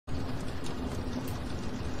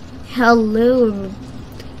Hello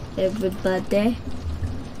everybody,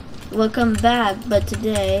 welcome back. But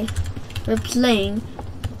today we're playing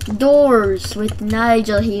Doors with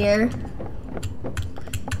Nigel here.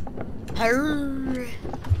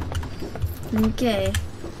 Okay,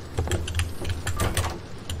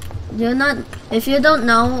 if you don't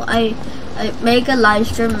know, I make a live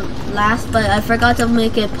stream last, but I forgot to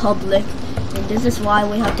make it public, and this is why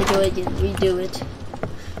we have to do it again, redo it.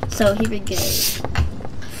 So here we go.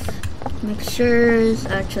 Make sure it's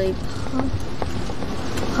actually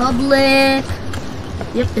public.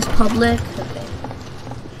 Yep, it's public.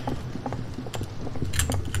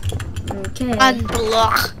 Okay.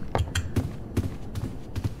 Unblock.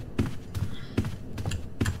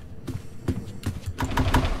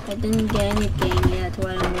 I didn't get anything yet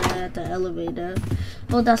while we're at the elevator.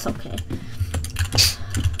 Well, that's okay.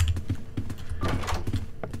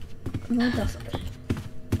 Well, that's okay.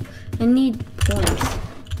 I need points.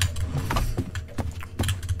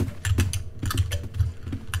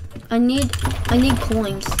 I need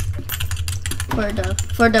coins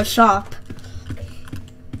for the shop.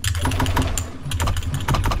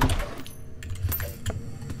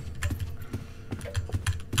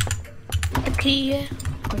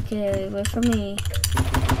 Okay, wait for me.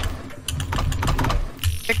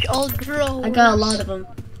 Search all drawers. I got a lot of them.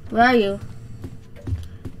 Where are you?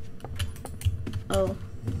 Oh,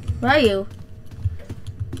 where are you?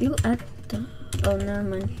 You at the? Oh, never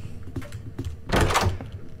mind.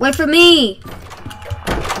 Wait for me!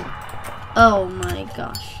 Oh my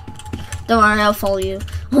gosh. Don't worry, I'll follow you.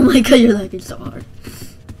 Oh my god, you're lagging so hard.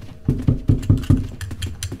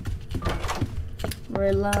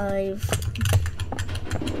 We're live.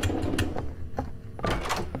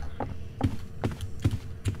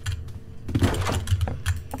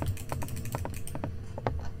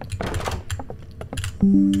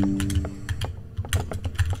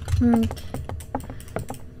 Okay.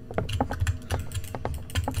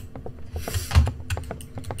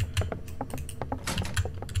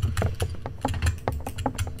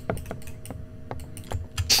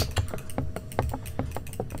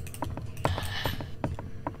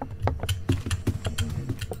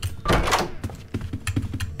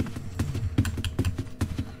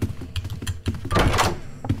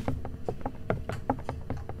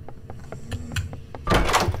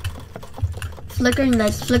 Flickering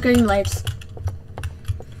lights, flickering lights.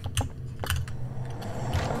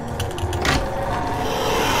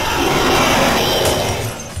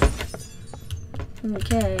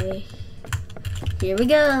 Okay. Here we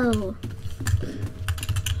go.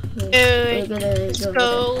 We're gonna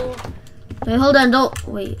go. Wait, hold on, don't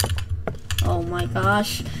wait. Oh my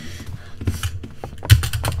gosh.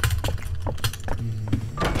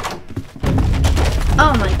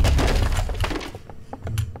 Oh my.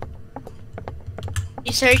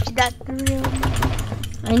 Search that room.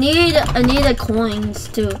 I need the coins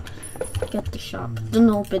to get the shop.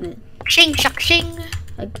 Don't open it. Shing shak shing.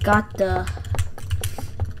 I got the.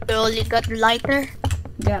 You only got the lighter.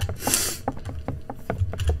 Yeah.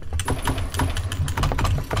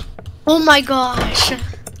 Oh my gosh.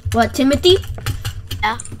 What, Timothy?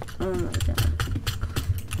 Yeah. Oh my god.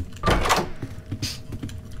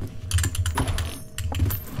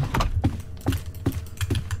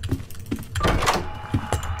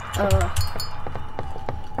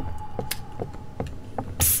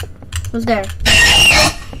 Who's there?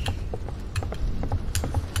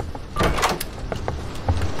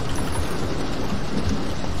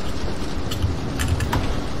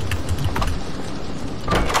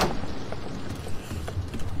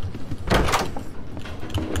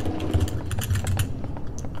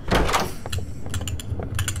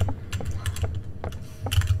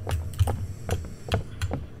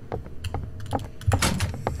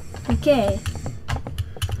 Okay.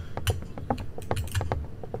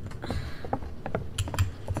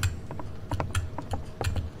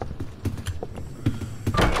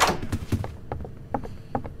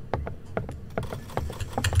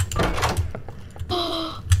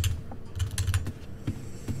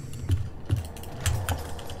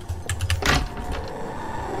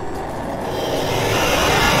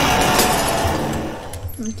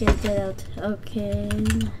 Okay, get out. Okay.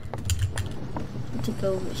 To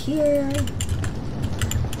go over here.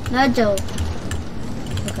 Nigel.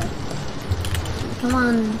 Okay. Come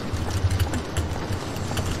on.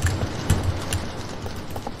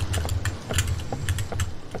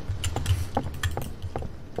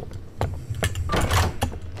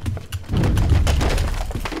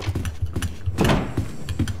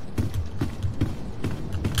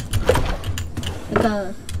 I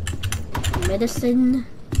got medicine.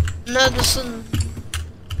 Medicine.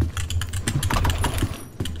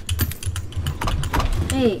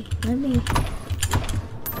 Hey, let me.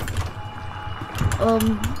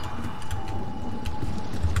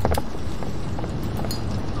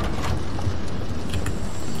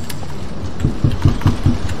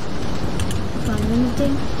 Find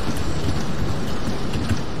anything?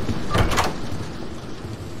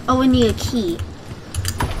 Oh, we need a key.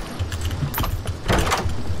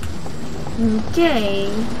 Okay.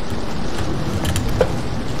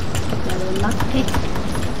 Got a lockpick.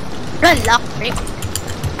 The lockpick.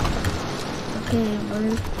 Okay,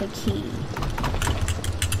 where's the key?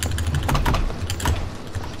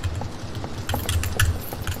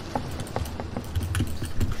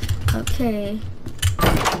 Okay.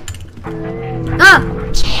 Ah!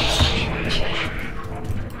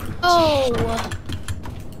 Oh.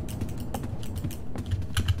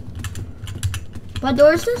 What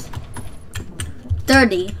door is this?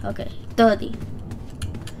 30. Okay, 30.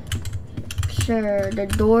 Sure, the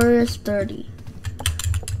door is 30.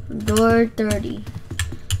 Door 30.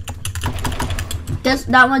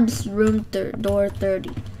 That one's room door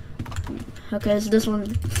 30. Okay, so this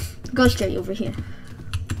one goes straight over here.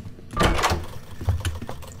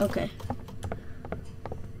 Okay.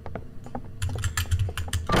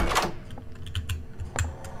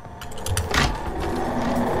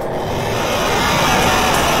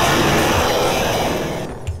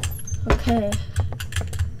 Okay.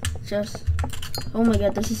 Just. Oh my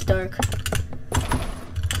god, this is dark.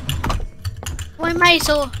 Why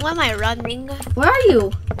am I running? Where are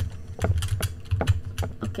you?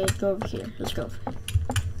 Okay, go over here. Let's go.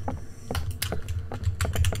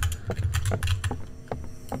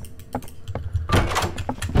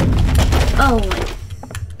 Oh wait.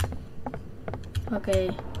 Okay.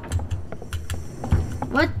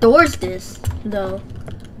 What door is this though?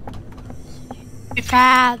 We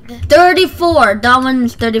had 34. That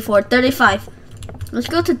one's 34. 35. Let's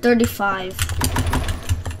go to 35.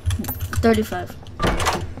 35.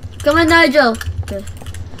 Come on, Nigel. Okay.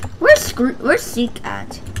 Where's Seek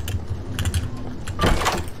at?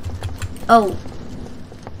 Oh.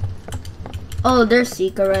 Oh, there's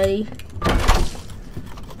Seek already.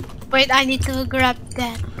 Wait, I need to grab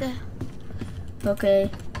that.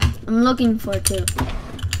 Okay. I'm looking for it too.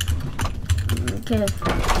 Okay.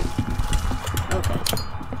 Okay.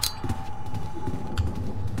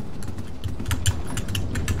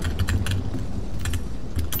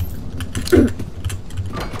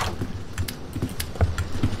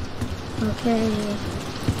 Okay.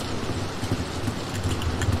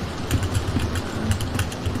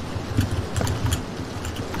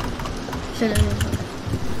 Should I?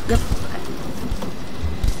 Yep.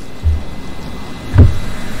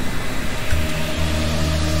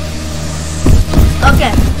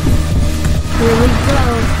 Okay. Here we go.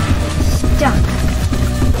 Stuck.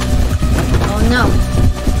 Oh no.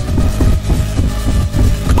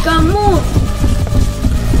 Come on.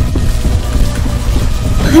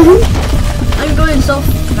 I'm going so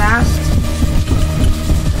fast.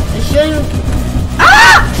 I shouldn't.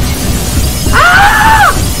 Ah!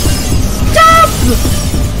 Ah! Stop!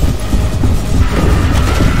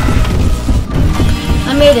 I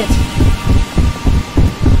made it.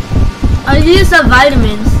 I used the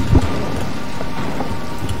vitamins.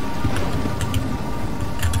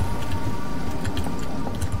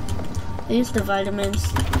 I used the vitamins.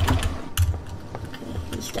 Okay,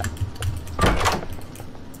 let's go.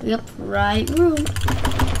 Yep, right room.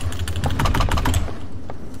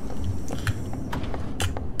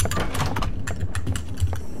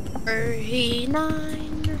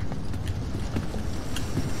 $39.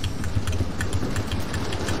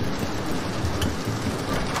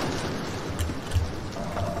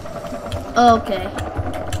 Okay.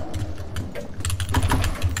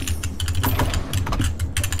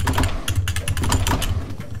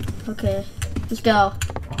 Okay, let's go.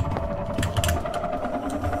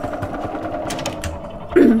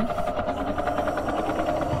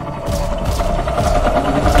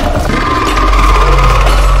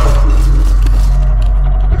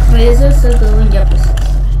 Wait, is this still going? Yep, it's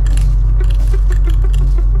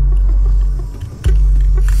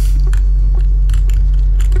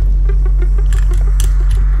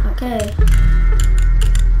okay.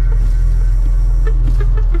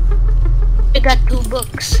 I got 2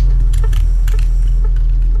 books.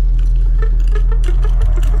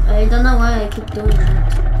 I don't know why I keep doing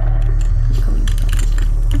that. He's coming.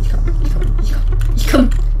 He's coming. He's coming. He's coming. He's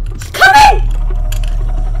coming. He's coming!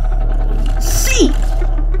 C!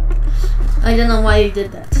 I don't know why you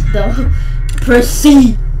did that, though. Press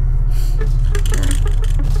C!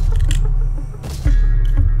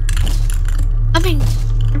 Coming.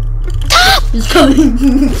 He's coming!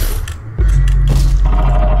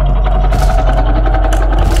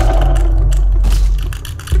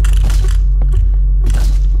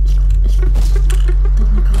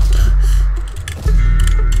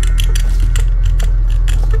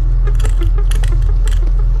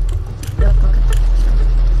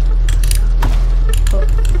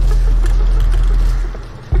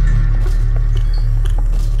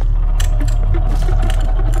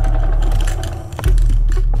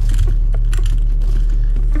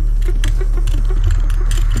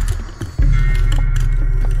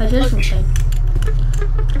 hear something.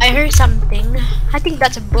 I heard something. I think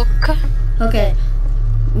that's a book. Okay.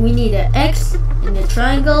 We need an X and a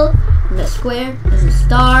triangle and a square and a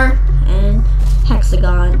star and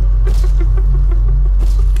hexagon.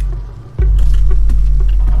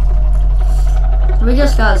 We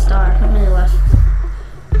just got a star. How many left?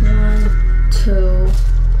 1, 2,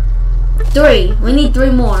 3. We need 3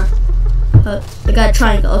 more. I got a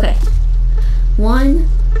triangle. Okay. 1.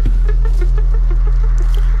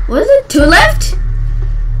 What is it? 2 left?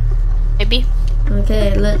 Maybe.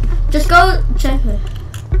 Okay, just go check it.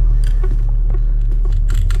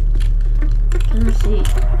 Let's see.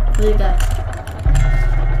 What do you got?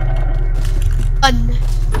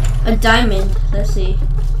 A diamond. Let's see.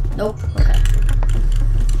 Nope. Okay.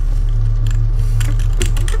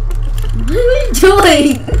 What are we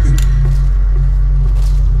doing?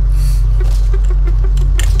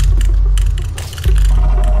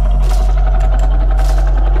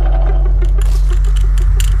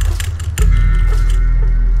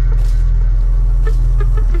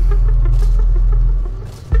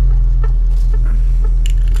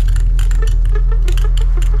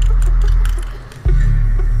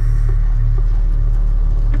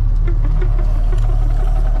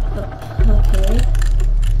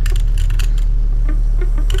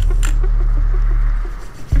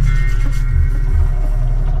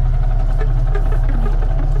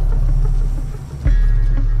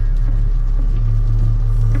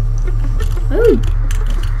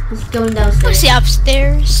 Going downstairs. What's the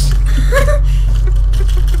upstairs?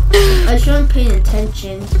 I shouldn't pay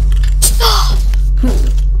attention. Stop!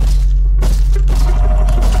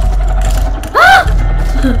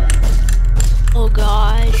 Oh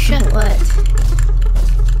gosh. What?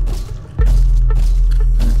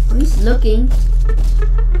 He's looking.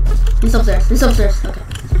 He's upstairs. He's upstairs. Okay.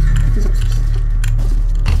 He's upstairs.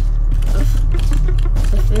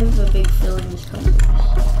 I have a big feeling he's coming.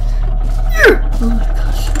 Oh my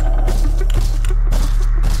gosh.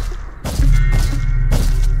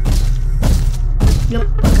 Yep,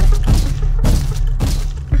 okay.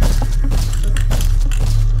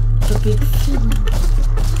 The big feeling.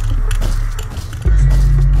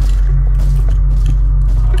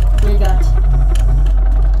 What do you got?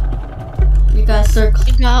 You got a circle.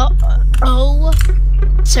 You got O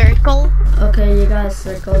circle. Okay, you got a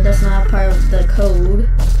circle. That's not part of the code.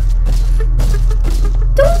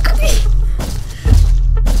 Don't copy.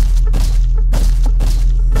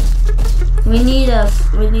 We need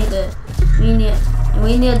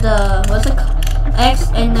the what's it called? X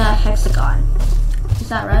and the hexagon. Is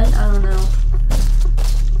that right? I don't know.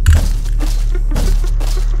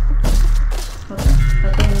 Okay, I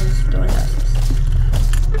think we're just doing that.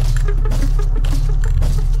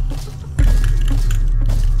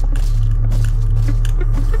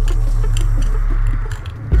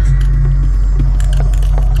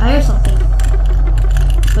 I hear something.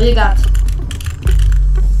 What do you got?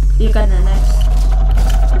 You got the next.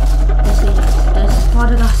 Let's see. There's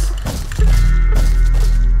spotted us.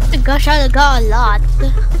 Gosh, I got a lot.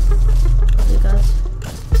 You got.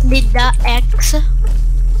 Did the X?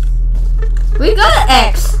 We got an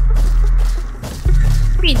X.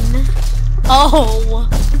 Pin. Oh.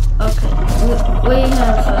 Okay. We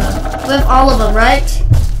have all of them, right?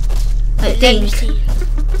 I Let me think. see.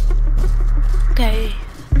 Okay.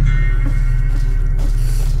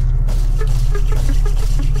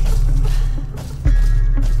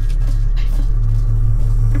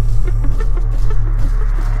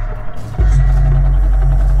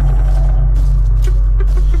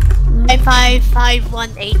 Mm.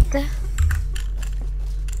 5518.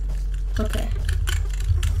 Okay.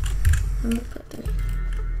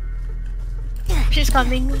 She's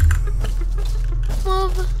coming.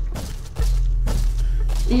 Move.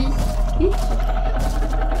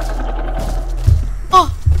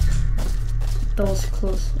 Oh. That was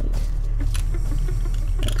close.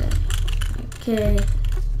 Okay. Okay.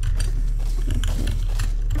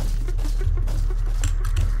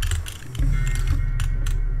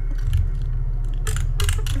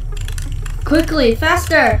 Quickly,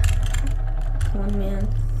 faster! Come on, man.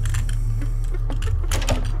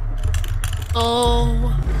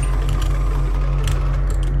 Oh.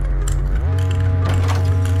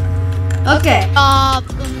 Okay. Stop.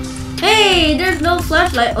 Hey, there's no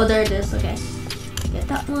flashlight. Oh, there it is. Okay. Get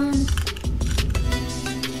that one.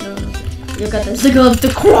 No. You got the signal of the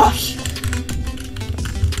cross.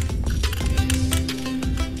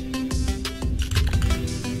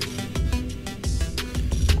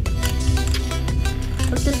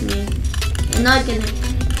 What's this mean? I'm not gonna.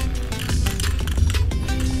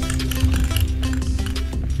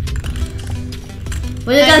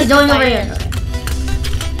 What are you guys doing over here? Okay.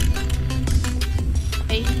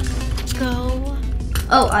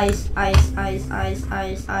 Oh, ice, ice, ice, ice,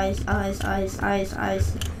 ice, ice, ice, ice, ice,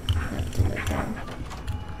 ice. Have to get down.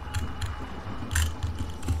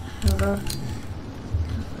 Have a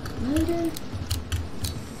lighter.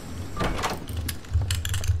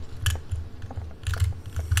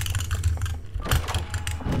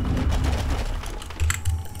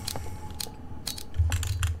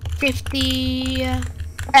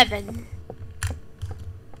 $57.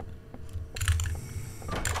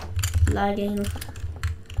 Lagging.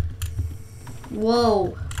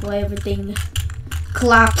 Whoa, why everything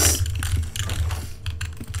collapsed.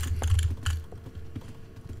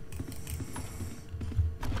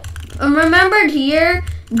 Remembered here,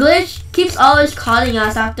 Glitch keeps always calling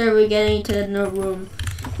us after we get into the new room.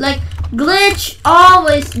 Like, Glitch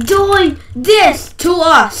always doing this to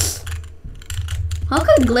us. How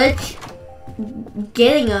could Glitch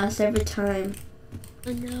getting us every time?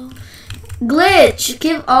 Oh no. Glitch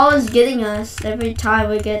keep always getting us every time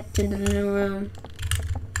we get to the new room.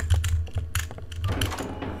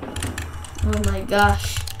 Oh my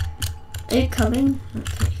gosh. Are you coming?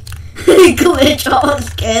 Okay. Glitch always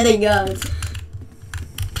getting us.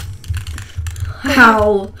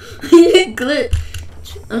 How? Glitch.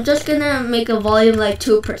 I'm just gonna make a volume like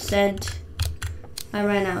 2%. I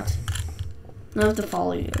ran out. I have to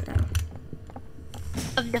follow you now.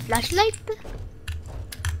 Of the flashlight?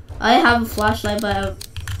 I have a flashlight, but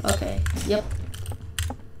okay. Yep.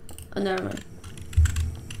 Oh, never mind.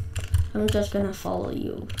 I'm just gonna follow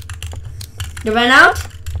you. You ran out?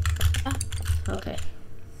 Yeah. Okay.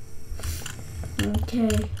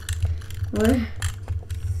 Okay.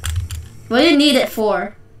 What do you need it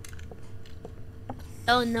for?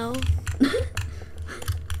 Oh no.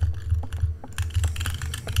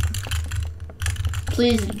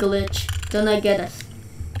 Please, Glitch. Don't not get us.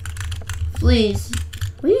 Please.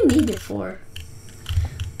 What do you need it for?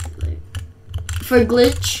 For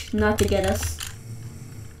Glitch not to get us.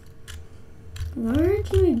 Where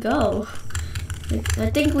can we go? I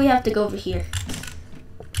think we have to go over here.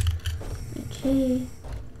 Okay.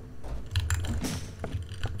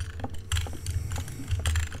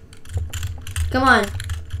 Come on.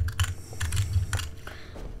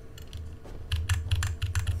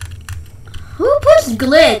 Who puts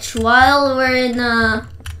Glitch while we're in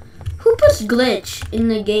who puts Glitch in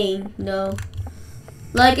the game though?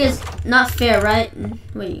 Like, it's not fair, right?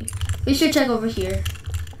 Wait, we should check over here.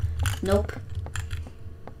 Nope.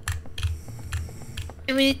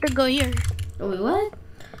 We need to go here. Oh, wait, what?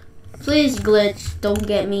 Please, Glitch, don't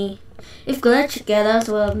get me. If Glitch get us,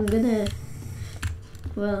 well, I'm gonna...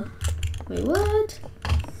 Well, wait, what?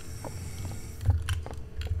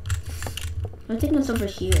 I think it's over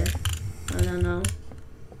here. I don't know.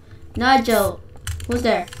 Nigel, who's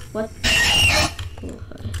there? What?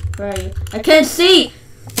 Where are you? I can't see!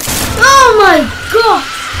 Oh my god!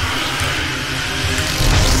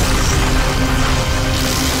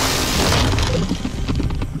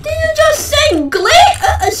 Did you just say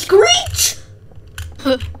a screech?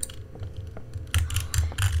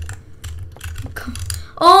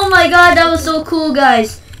 Oh my god, that was so cool,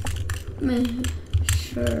 guys.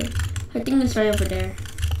 Sure. I think it's right over there.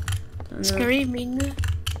 Screaming.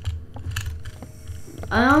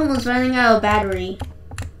 I'm almost running out of battery.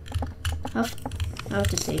 I have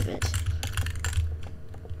to save it.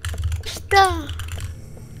 Stop.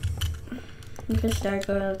 You can start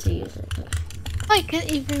going out to use it. Okay. I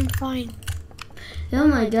can't even find. Oh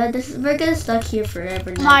my god, we're getting stuck here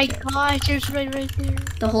forever now. My gosh, it's right there.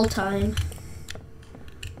 The whole time.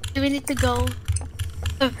 Do we need to go?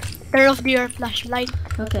 Turn off your flashlight.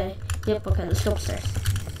 Okay. Yep, okay, let's go upstairs.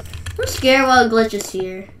 I'm scared while Glitch is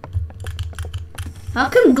here. How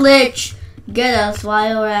can Glitch get us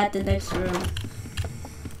while we're at the next room?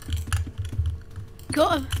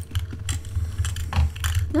 Go.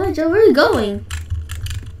 Nigel, where are you going?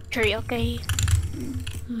 Sure, okay.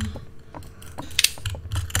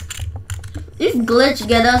 If Glitch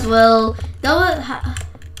get us, well, that would... How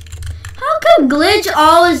come Glitch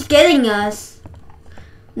always getting us?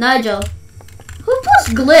 Nigel, who puts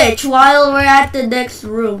Glitch while we're at the next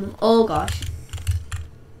room? Oh gosh.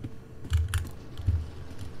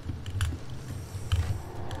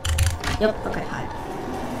 Yep, okay, hi.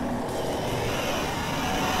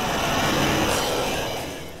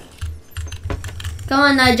 Come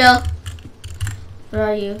on, Nigel. Where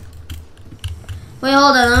are you? Wait,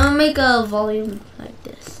 hold on. I'm gonna make a volume like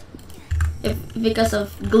this. Because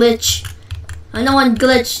of Glitch. I don't want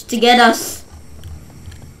Glitch to get us.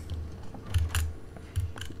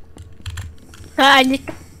 I need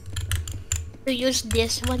to use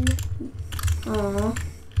this one. Oh.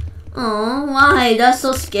 Oh, why? That's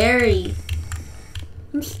so scary.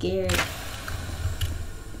 I'm scared.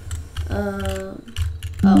 Oh.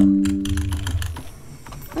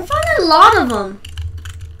 I found a lot of them.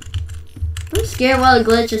 I'm scared while the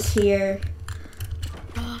glitch is here.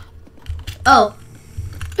 Oh.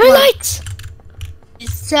 Her lights!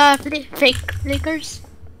 It's fake flickers.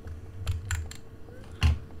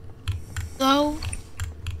 No.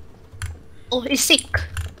 Oh, it's sick.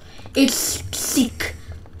 It's sick.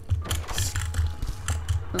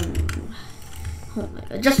 Oh my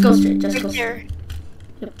god. Just go straight. Just go straight.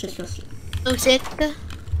 Yep, just go straight. Close it.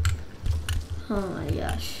 Oh my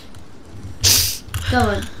gosh. Go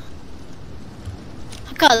on.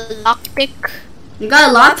 I got a lockpick. You got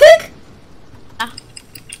a lockpick? Yeah.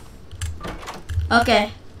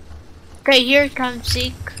 Okay. Okay, here comes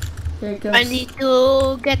sick. There it goes. I need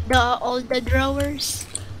to get all the drawers.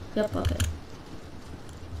 Yep, okay.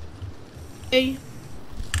 Okay.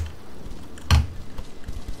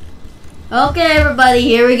 Okay, everybody,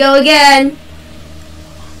 here we go again.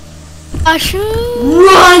 Ashu!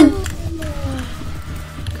 Run!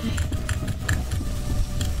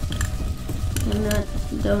 Okay.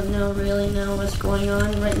 Don't really know what's going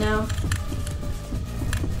on right now.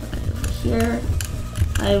 Okay, over here.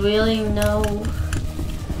 I really know.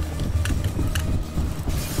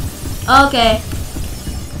 Okay.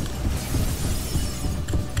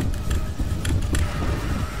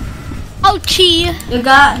 Ouchie! You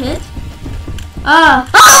got hit? Ah!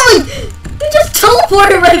 Oh! You just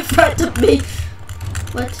teleported right in front of me!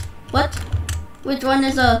 What? What? Which one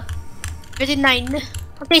is a... 39.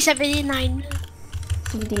 Okay, 79.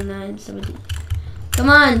 79, 70. Come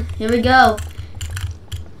on, here we go.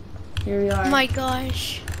 Here we are. Oh my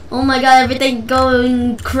gosh. Oh my god, everything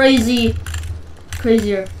going crazy.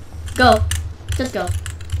 Crazier. Go. Just go. Why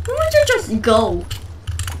would you just go?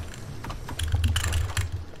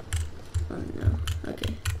 Oh no.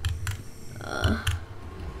 Okay.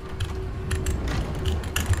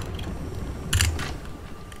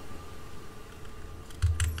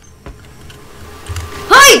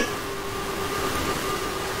 Hi!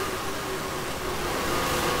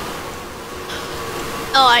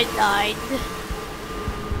 Oh, I died.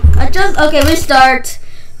 Okay, restart.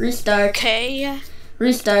 Restart. Okay.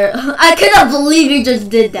 Restart. I cannot believe you just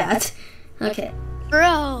did that. Okay.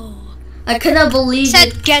 Bro. I cannot believe Said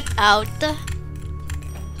it. get out.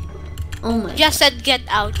 Oh my. Just said get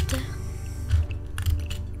out.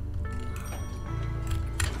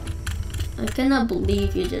 I cannot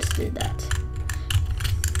believe you just did that.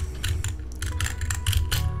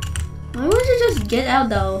 Why would you just get out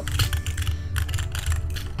though?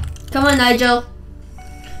 Come on, Nigel.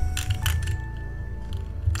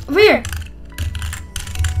 Over here.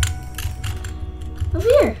 Over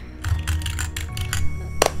here.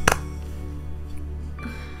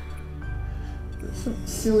 So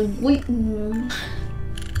silly waiting room.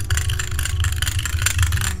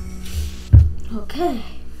 Okay.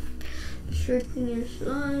 Shirking is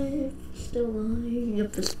live. Still live.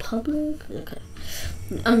 Yep, it's public. Okay.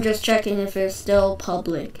 I'm just checking if it's still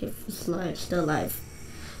public. If it's live, still live.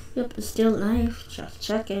 Yep, it's still live. Just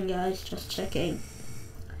checking, guys. Just checking.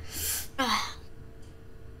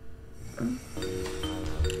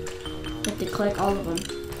 Have to click all of them.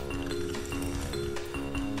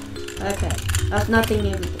 Okay, that's nothing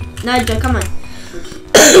new. Nigel, come on.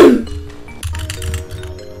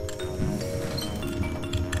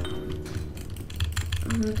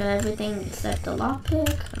 Got everything except the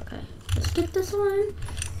lockpick. Okay, let's get this one.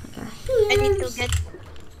 I got hands. I need to get.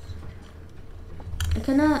 I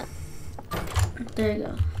cannot. There you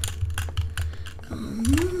go. Come on.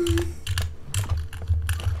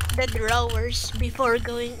 The drawers before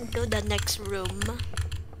going into the next room.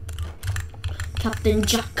 Captain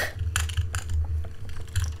Jack.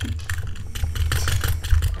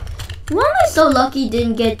 Why am I so lucky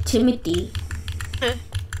didn't get Timothy?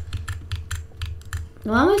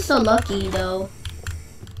 Why am I so lucky though?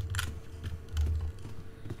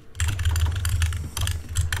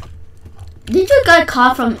 Did you get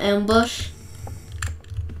caught from ambush?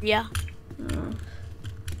 Yeah. Oh.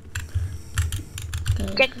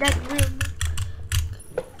 Okay. Check that room.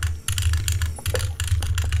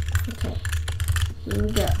 Okay. Here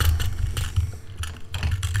we go.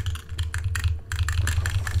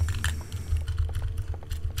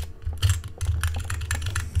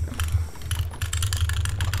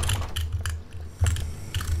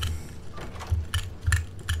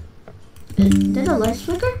 Did a light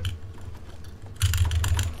flicker?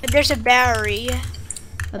 There's a battery.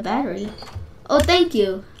 A battery? Oh, thank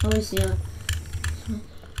you. Let me see.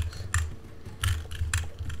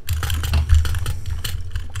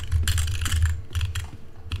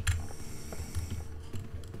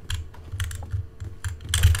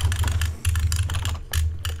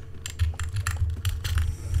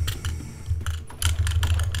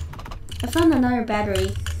 another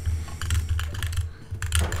battery.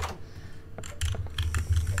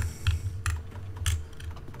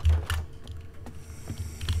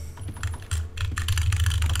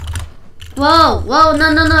 Whoa, whoa,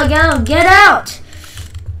 no, no, no, get out, get out!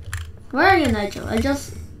 Where are you, Nigel? I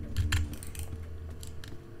just...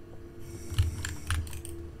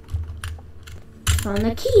 found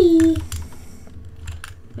the key.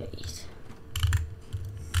 Wait.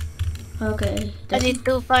 Okay. I need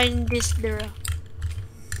to find this door.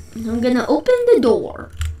 I'm gonna open the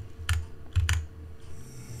door.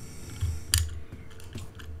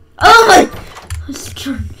 Oh my! You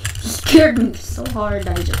scared me so hard,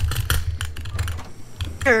 Nigel.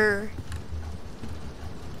 Sure.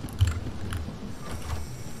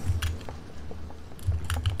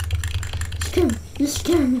 You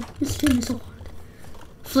scared me. You scared me so hard.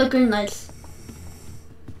 Flickering lights.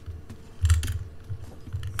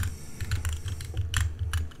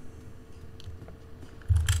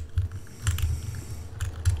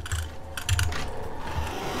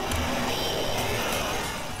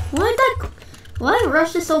 Why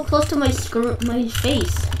rush is so close to my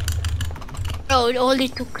face? Oh, only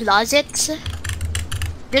 2 closets.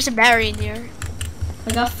 There's a battery in here.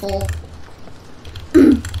 I got full.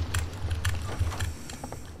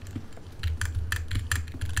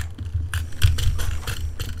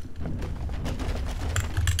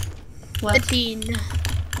 What? 13.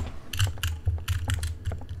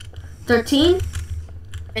 13?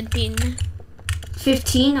 17.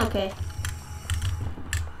 15? Okay.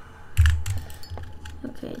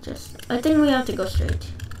 Okay, I think we have to go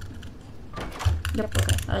straight. Yep,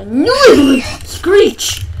 okay. I knew it would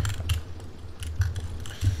screech!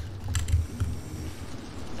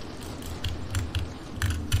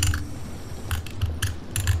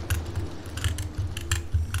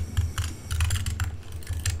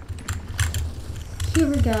 Here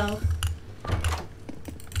we go.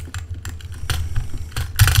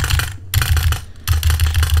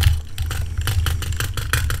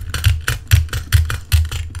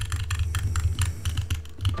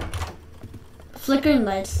 Flickering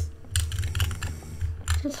lights.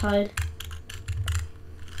 Just hide.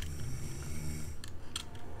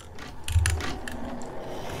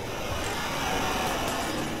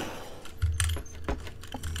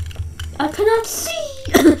 I cannot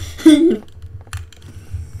see!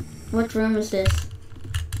 What room is this?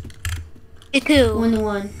 22.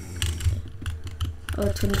 21.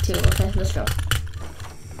 Oh, 22. Okay, let's go.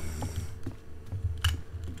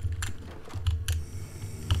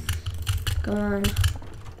 Come on.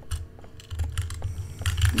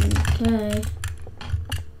 Okay.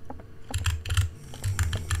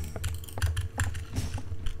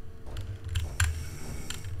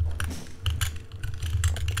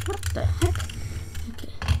 What the heck? Okay.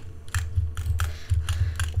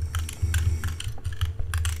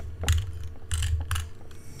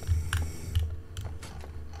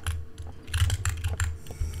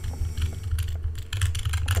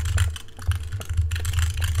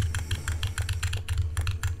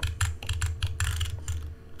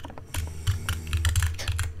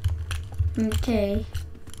 Okay.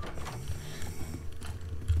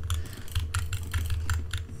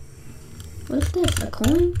 What's this? A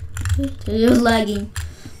coin? It is lagging.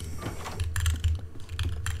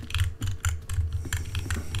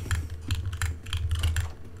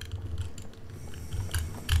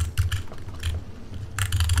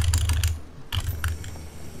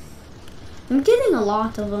 I'm getting a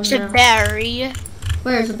lot of them There's now. a battery.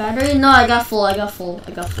 Where's the battery? No, I got full. I got full.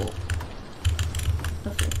 I got full.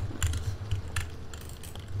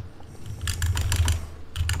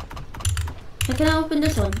 I can open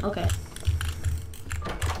this one. Okay.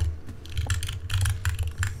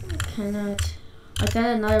 I cannot. I got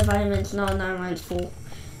another vitamins. No, now mine's full.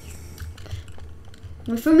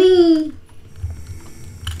 Wait for me.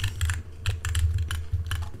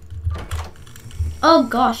 Oh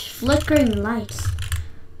gosh, flickering lights.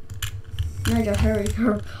 Nigel, hurry,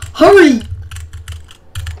 hurry!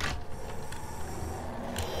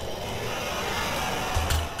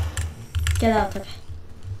 Get out, okay.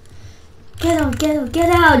 Get out, get out, get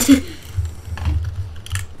out!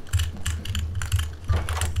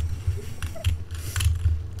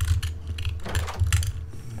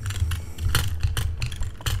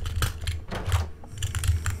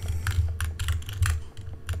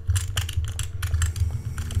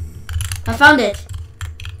 I found it.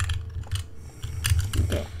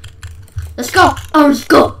 Okay. Let's go! Oh, let's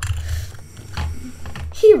go!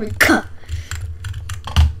 Here we go.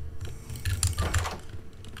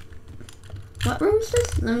 What room is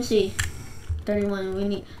this? Let me see. 31, we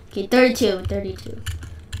need... Okay, 32, 32.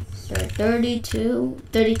 Sorry, 32,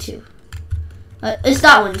 32. It's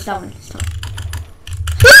that one. It's that one. It's that one.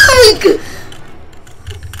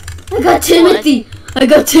 I got Timothy. I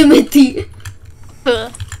got Timothy.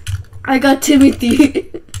 I got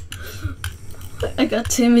Timothy. I got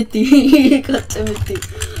Timothy. I got Timothy.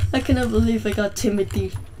 I cannot believe I got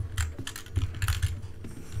Timothy.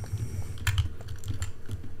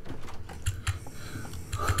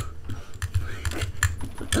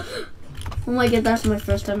 Oh my god, that's my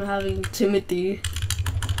first time having Timothy.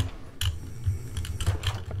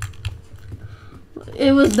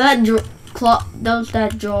 It was that that was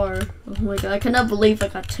that jar. Oh my god, I cannot believe I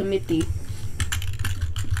got Timothy.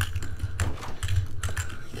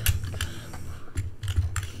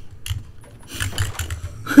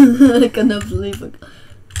 I cannot believe it.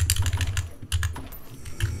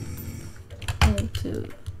 1, 2.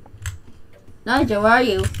 Nigel, where are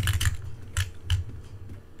you?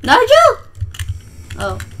 Nigel?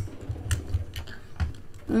 Oh.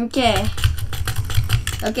 Okay.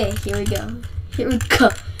 Okay, here we go. Here we go.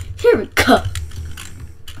 Here we go.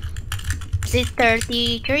 Is it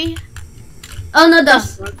 33? Oh no,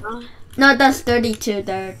 that's 32.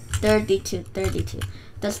 There, 32.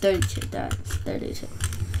 That's 32. That's 32.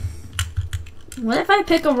 What if I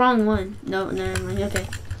pick a wrong one? No, never mind. Okay.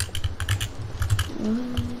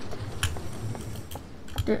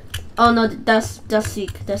 Oh no, that's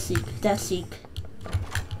Seek. That's Seek. That's Seek.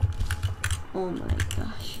 Oh my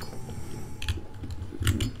gosh.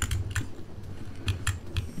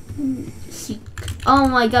 Seek. Oh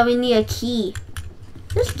my god, we need a key.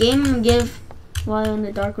 This game give while in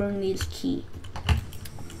the dark room needs key.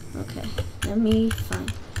 Okay, let me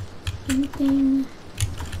find anything.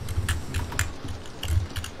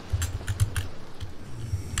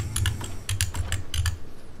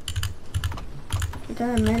 I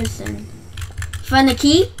got a medicine. Find the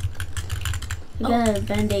key? I got a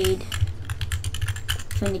band-aid.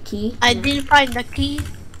 Find the key? I didn't find the key.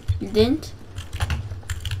 You didn't?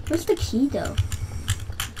 Where's the key though?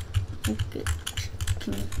 Okay.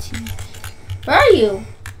 Where are you?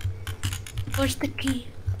 Where's the key?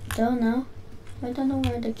 Don't know. I don't know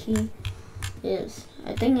where the key is.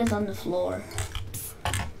 I think it's on the floor.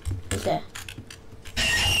 What's that?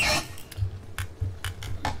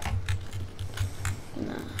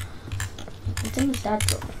 No. I think it's that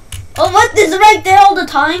door. Oh, what? Is it right there all the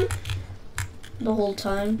time? The whole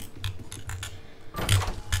time.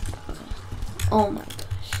 Oh my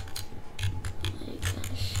gosh. Oh my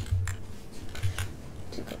gosh.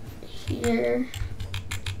 To go here.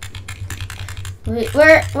 Wait,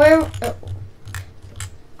 where? Oh.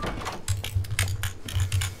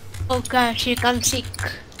 Oh gosh, here comes Seek.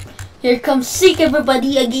 Here comes Seek,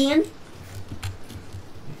 everybody, again.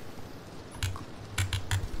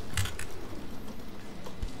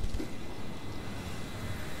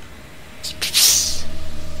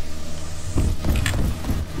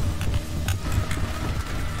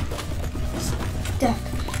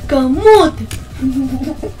 Come on!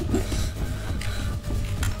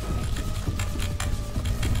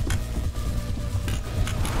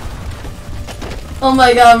 Oh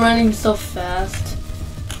my god, I'm running so fast.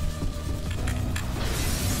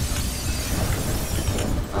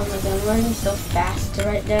 Oh my god, I'm running so fast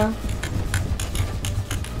right now.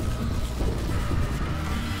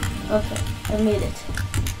 Okay, I made it.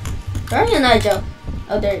 Where are you, Nigel?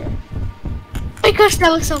 Oh, there you are. Oh my gosh,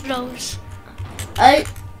 that was so close.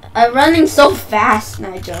 I'm running so fast,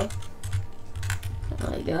 Nigel.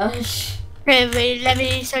 Oh my gosh. Okay, wait, let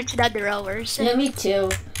me search the other rowers. Yeah, me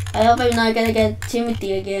too. I hope I'm not gonna get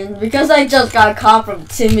Timothy again because I just got caught from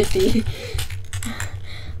Timothy.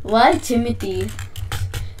 Why Timothy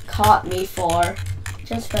caught me for?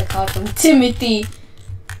 Just got caught from Timothy.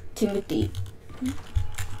 Timothy.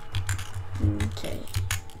 Okay.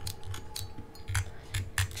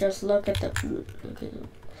 Just look at the.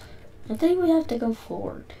 I think we have to go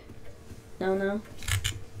forward. No.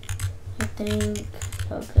 I think.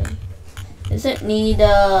 Okay. Does it need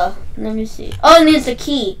let me see. Oh, it needs the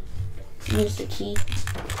key. Needs the key.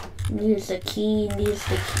 Needs the key. Needs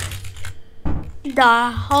the key.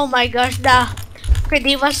 Oh my gosh, okay,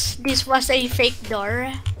 this was a fake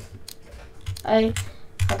door. Okay,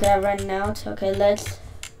 I ran out. Okay, let's.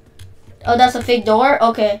 Oh, that's a fake door.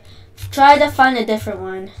 Okay, try to find a different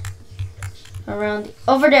one. Around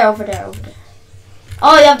over there.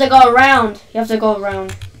 Oh, you have to go around. You have to go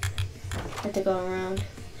around.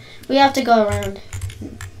 We have to go around.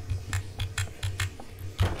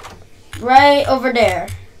 Right over there.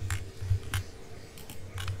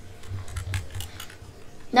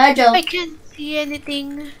 Nigel. I can't see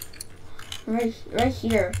anything. Right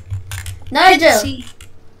here. Nigel. Let's see.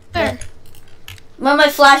 Where? Where my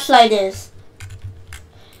flashlight is.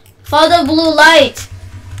 Follow the blue light.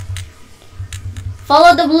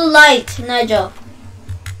 Follow the blue light, Nigel.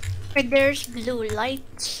 Where there's blue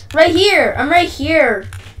lights. Right here. I'm right here.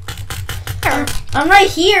 I'm right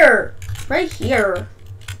here. Right here.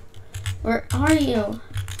 Where are you?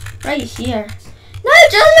 Right here.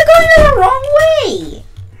 Nigel, you're going the wrong way.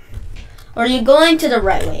 Or are you going to the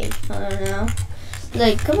right way? I don't know.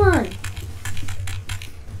 Like, come on.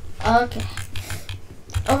 Okay.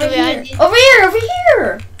 Over here. Over here. Over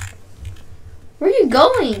here. Where are you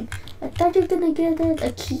going? I thought you were gonna get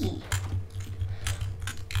a key.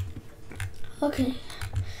 Okay.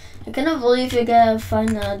 I cannot believe you're gonna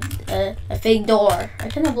find a fake door. I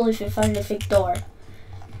cannot believe you found a fake door.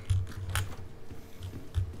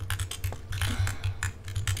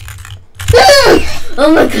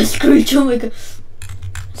 Oh my god, Screech! Oh my god.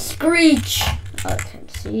 Screech! Oh, can't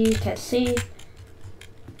see, can't see.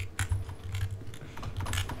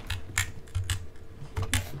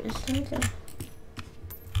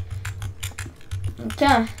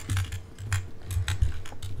 Okay.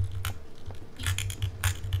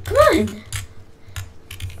 Come on!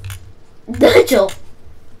 Nigel!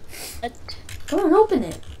 What? Come on, open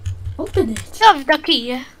it. Open it. Have the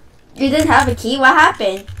key. You didn't have a key? What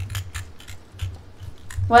happened?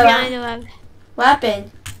 What, Yeah, I know. What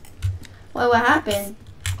happened? What happened?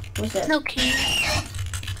 What's that? No key.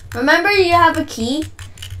 Remember you have a key?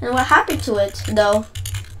 And what happened to it, though?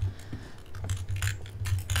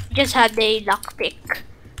 Just had a lockpick.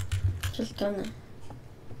 Just gonna...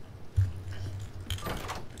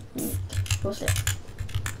 What's that?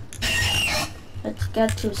 Let's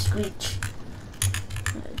get to Screech.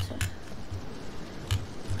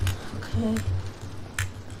 Okay.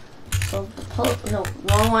 So the pull... No,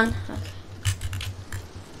 wrong one.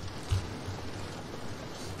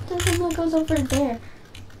 Okay. The one goes over there.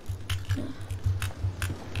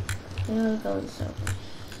 There it goes over.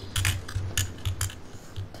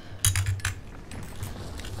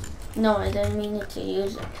 No, I didn't mean it to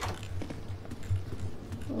use it.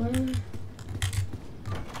 Where?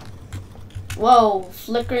 Whoa,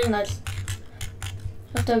 flickering lights.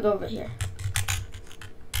 I have to go over here.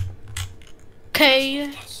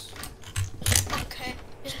 Okay. Okay.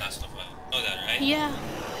 That's the one. Know that, right? Yeah.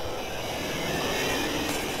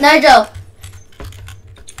 Nigel!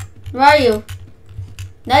 Where are you?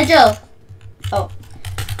 Nigel! Oh.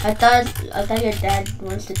 I thought your dad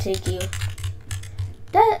wants to take you.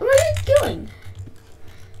 Dad, what are you doing?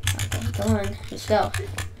 Okay, come on, let's go.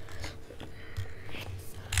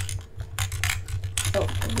 Oh,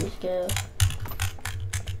 let's go.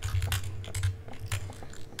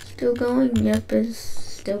 Still going? Yep, it's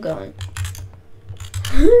still going.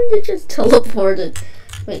 You just teleported.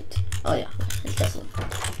 Wait. Oh yeah, it's definitely.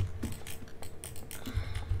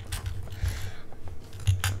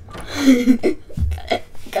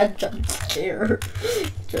 Got jump scare.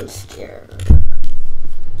 Jump scare.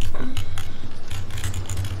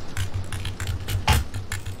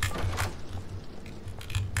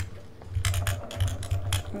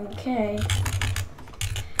 Okay.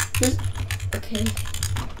 This. Okay.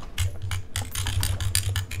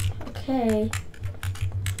 Okay.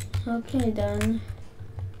 Okay, done.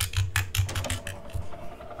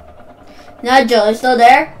 Nigel, are you still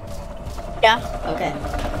there? Yeah. Okay.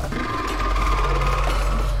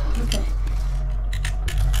 Okay.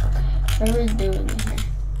 What are we doing here?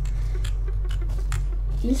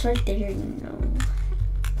 He's right there, you know.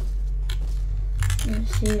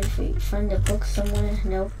 Let's see if we find a book somewhere.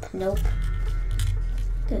 Nope, nope.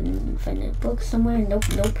 Didn't find a book somewhere. Nope,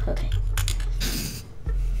 nope. Okay.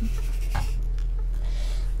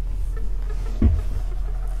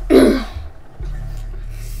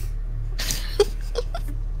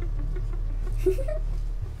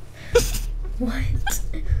 What?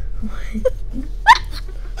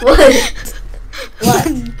 What? What?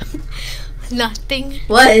 Nothing.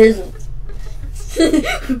 What is it?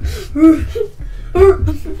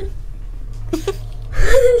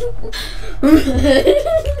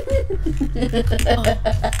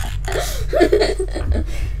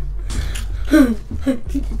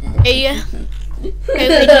 Hey,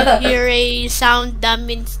 when you hear a sound, that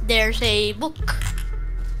means there's a book.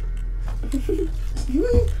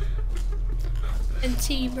 And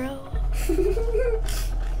see, bro.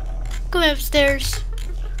 Come upstairs.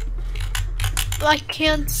 I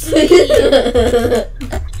can't see.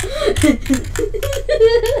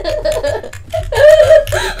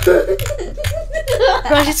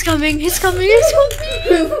 Gosh, he's coming, he's coming, he's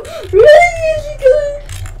coming. Where is he going?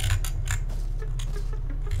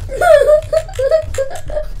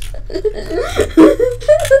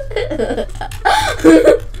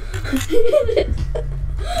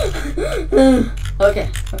 Okay.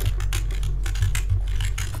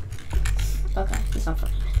 Okay, he's not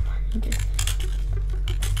following me anymore. Okay.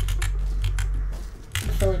 I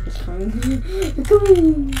feel like he's coming.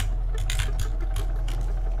 Coming!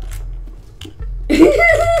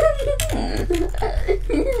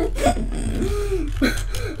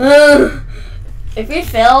 If we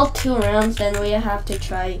fail 2 rounds, then we have to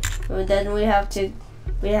try. Then we have 2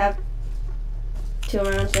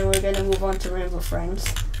 rounds, then we're gonna move on to Rainbow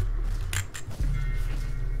Friends.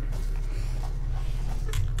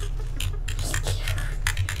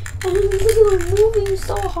 I'm moving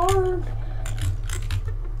so hard.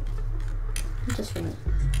 Just a minute.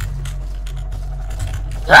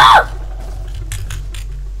 Ah!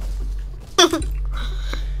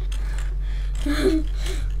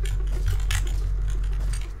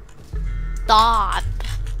 Stop.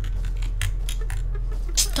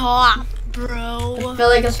 Stop, bro. I feel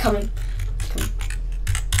like it's coming. It's coming.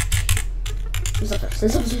 He's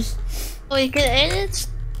upstairs. Oh, you can edit?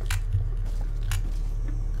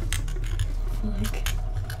 Like,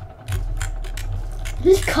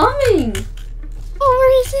 he's coming. Oh,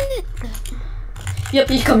 where is it? Yep,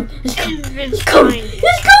 he's coming. He's coming. It's He's coming. fine.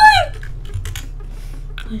 He's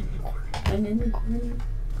coming. I'm in the corner.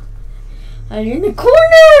 I'm in the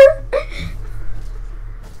corner.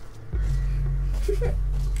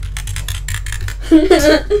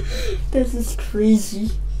 This is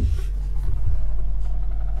crazy.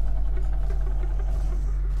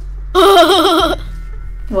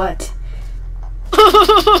 What?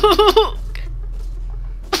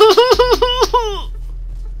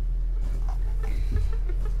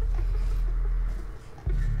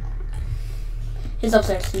 He's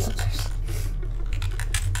upstairs. He's upstairs.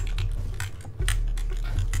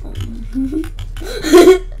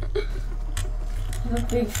 I have a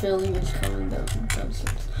big feeling it's coming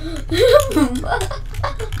downstairs.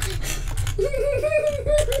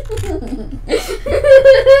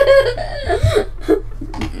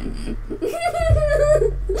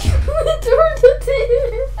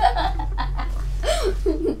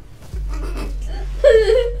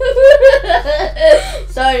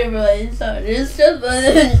 Sorry, bro. Sorry. It's just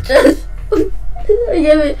I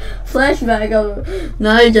gave me flashback of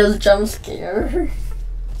Nigel's jump scare.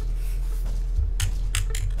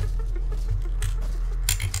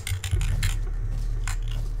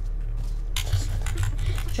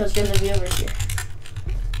 Joe's gonna be over here.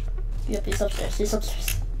 Yep, he's upstairs. He's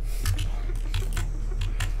upstairs.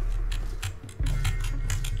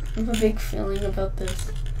 I have a big feeling about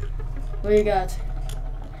this. What you got?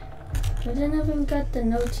 I didn't even get the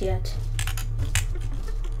note yet.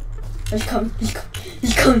 He's coming. He's coming.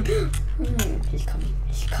 He's coming. He's coming.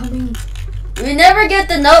 He's coming. We never get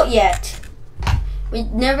the note yet. We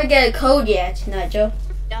never get a code yet, Nigel.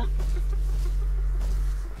 Yeah.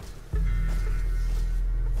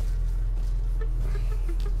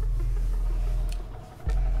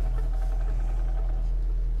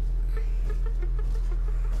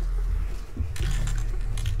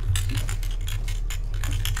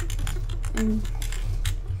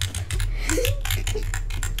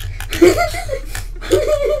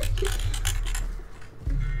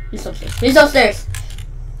 He's upstairs. He's upstairs.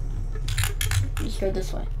 He's here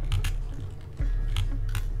this way.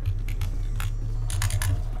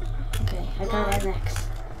 Okay, I got it next.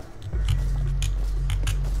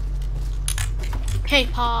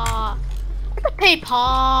 PayPal.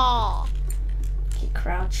 PayPal. Okay,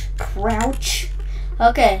 crouch. Crouch.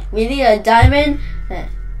 Okay, we need a diamond, a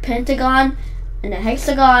pentagon, and a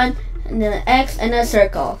hexagon, and then an X and a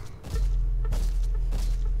circle.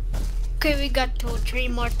 Okay, we got 3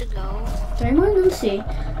 more to go. 3 more? Let me see.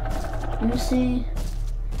 Let me see.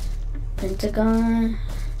 Pentagon.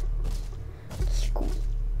 School.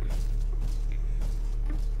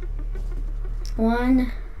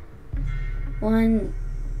 1.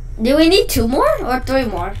 Do we need 2 more or 3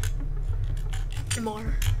 more? 3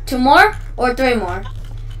 more. 2 more or 3 more?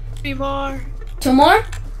 3 more. 2 more?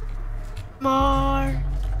 More.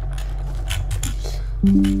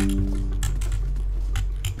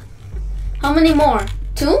 How many more?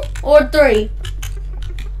 2 or 3?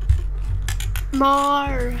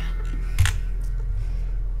 More.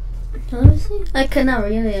 Let me see. I cannot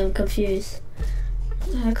really. I'm confused.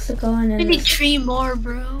 Hexagon We and need 3 more,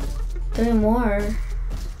 bro. 3 more.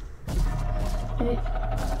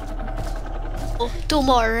 Oh, 2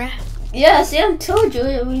 more. Yes, yeah, I told you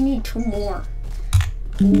we need 2 more.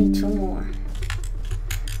 We need 2 more.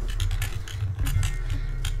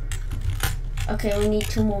 Okay, we need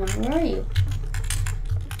 2 more. Where are you?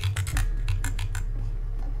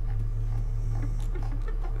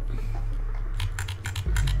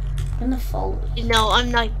 I'm gonna follow. No, I'm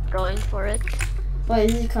not going for it. Wait,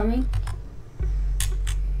 is he coming?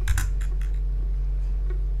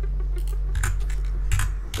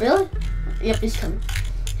 Really? Yep, he's coming.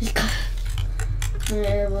 He's coming. I'm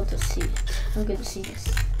able to see it. I'm good to see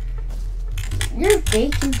this. You're a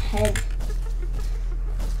bacon head.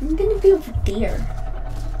 I'm gonna be over there.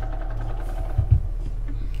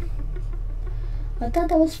 I thought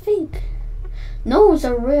that was fake. No, it was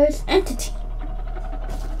a rarest entity.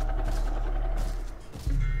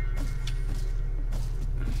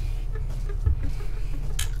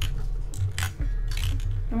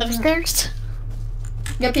 Upstairs?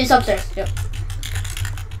 Yep, he's upstairs. Yep.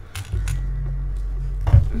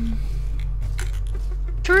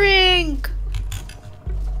 Drink!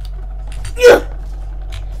 Yeah.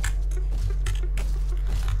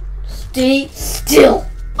 Stay still.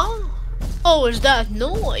 Oh, is that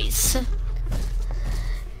noise?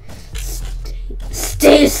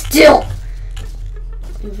 Stay still.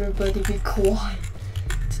 Everybody be quiet.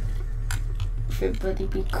 Everybody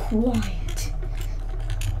be quiet.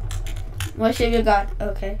 What should you got?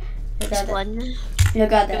 Okay. You got that. One. You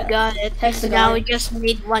got that. You got it. Hexagon. Now we just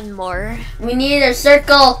need one more. We need a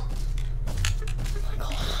circle.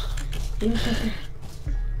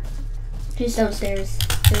 He's downstairs.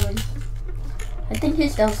 I think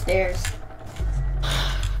he's downstairs.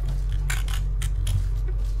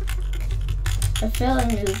 I feel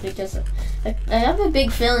like it's because I have a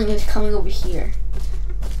big feeling it's coming over here.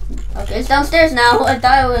 Okay, it's downstairs now. I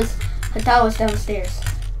thought it was downstairs.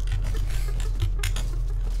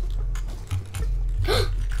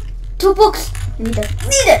 2 books. I need it.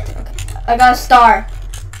 Need it. Okay. I got a star.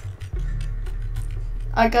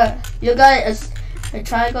 You got a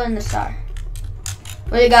triangle and a star.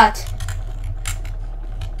 What you got?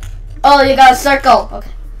 Oh, you got a circle. Okay.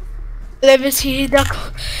 Let me see the.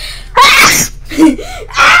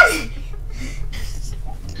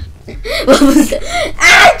 What was that?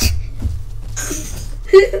 Ouch!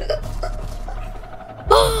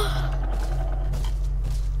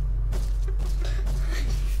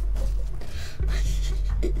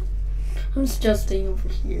 I'm just staying over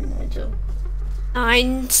here, Nigel.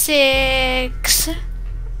 9, 6,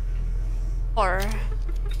 4.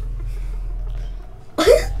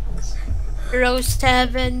 0,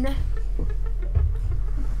 7.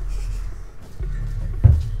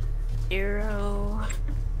 0,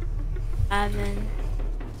 7.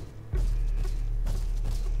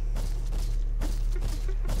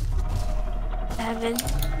 7,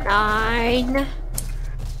 9.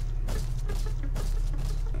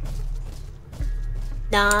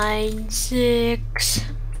 9, 6.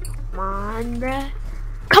 Come on, bruh.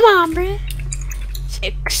 Come on, bruh.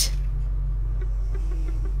 6.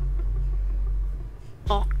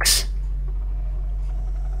 Box.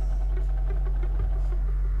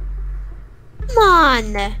 Come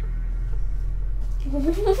on.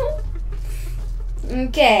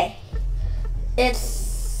 Okay.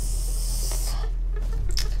 It's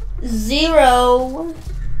 0,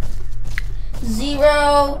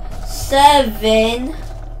 0, 7,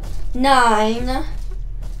 9,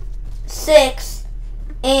 6,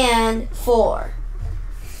 and 4.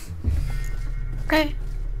 Okay.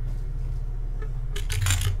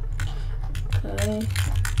 Okay.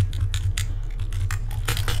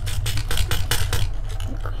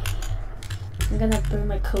 I'm gonna bring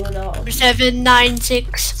my code out. 7, 9,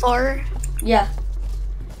 6, 4. Yeah.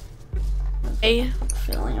 Okay.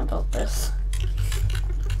 Feeling about this.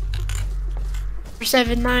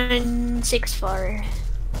 7, 9, 6, 4.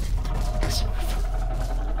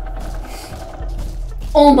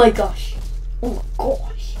 Oh my gosh. Oh my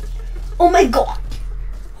gosh. Oh my god.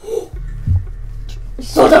 I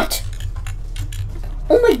saw that.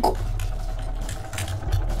 Oh my god.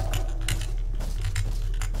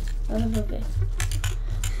 Okay.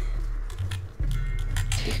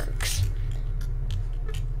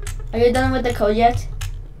 Are you done with the code yet?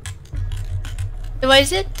 What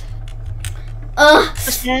is it?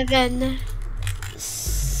 7.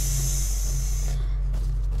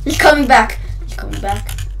 He's coming back. He's coming back.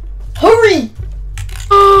 Hurry!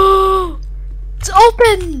 Oh, it's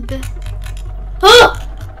opened. Huh?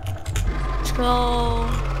 Let's go.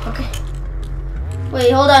 Okay.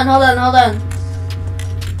 Wait, hold on.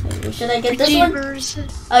 Wait, should I get this one?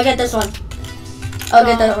 I'll get this one. I'll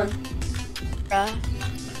get that one. Bruh.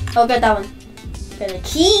 I'll get that one. Get a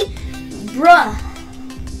key, bruh.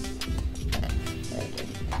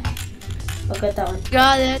 I'll get that one.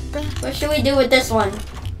 Got it. What should we do with this one?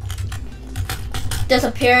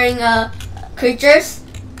 Disappearing creatures?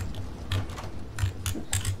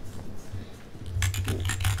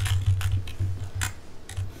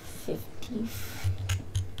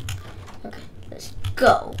 Okay, let's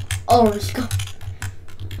go. Oh, let's go.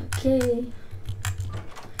 Okay.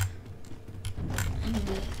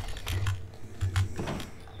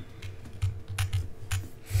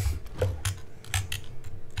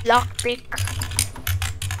 Lockpick.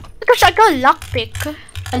 Because I got lockpick.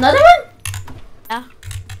 Another one? Yeah.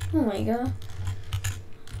 Oh my god.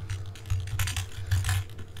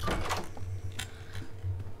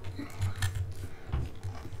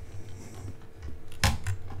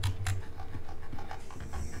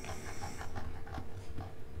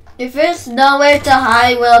 If there's nowhere to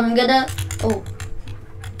hide, well, I'm gonna. Oh.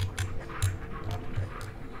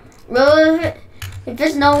 Well, if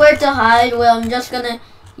there's nowhere to hide, well, I'm just gonna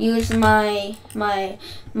use my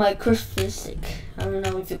crucifix. I don't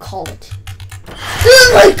know what you call it.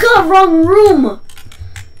 Oh my god, wrong room!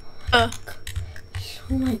 Oh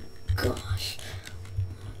my gosh.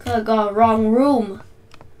 I got wrong room.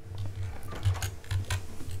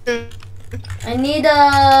 I need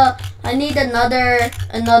a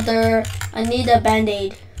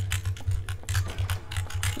band-aid.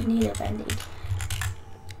 I need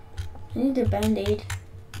a band-aid.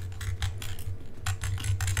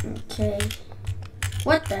 Okay.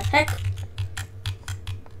 What the heck?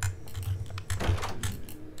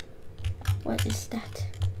 What is that?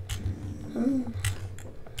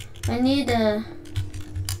 I need a...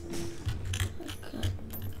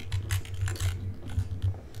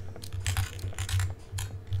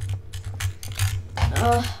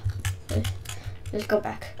 let's go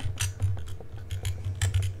back.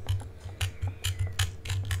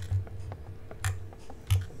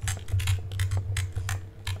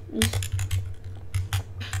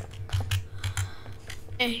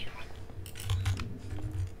 Hey.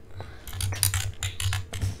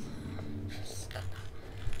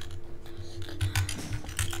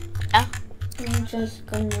 Yeah. I'm just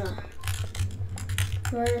gonna.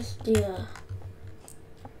 Where's the?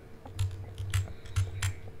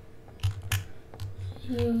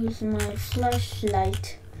 Use my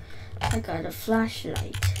flashlight. I got a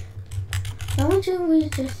flashlight. Why don't we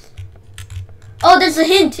just? Oh, there's a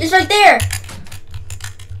hint. It's right there.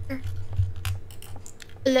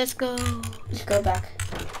 Let's go. Let's go back.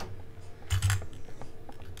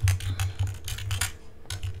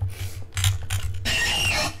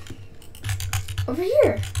 Over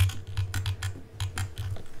here.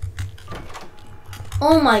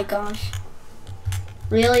 Oh my gosh.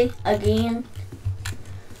 Really? Again?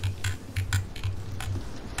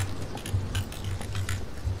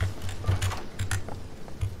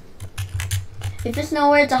 If there's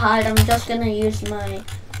nowhere to hide, I'm just gonna use the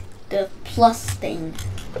plus thing.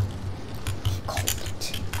 Called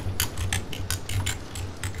it.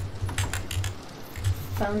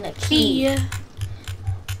 Found the key. Yeah.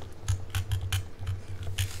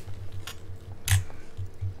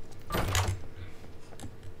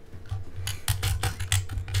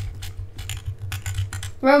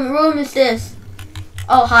 Room is this?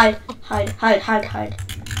 Oh, hide.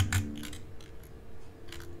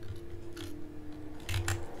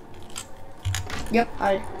 Yep,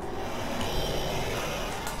 hide.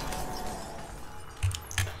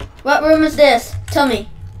 What room is this? Tell me.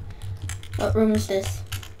 What room is this?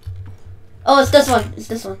 Oh, it's this one. It's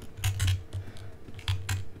this one.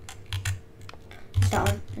 It's that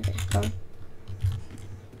one. Okay, come.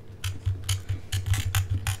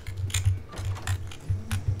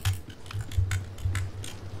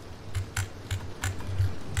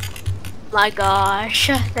 My gosh,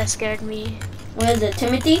 that scared me. What is it,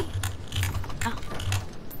 Timothy?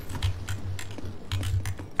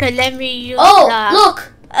 Okay, let me use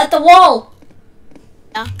look! At the wall!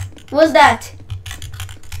 Yeah. What's that?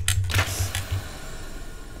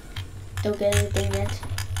 Don't get anything yet.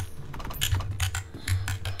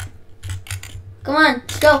 Come on,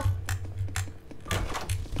 let's go.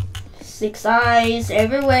 6 eyes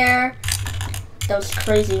everywhere. That was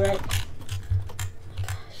crazy, right?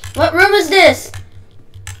 What room is this?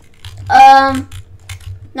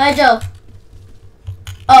 Nigel.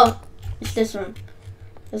 Oh, it's this room.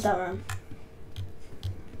 It's that room.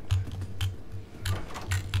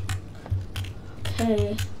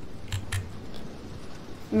 Okay.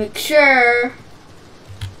 Make sure.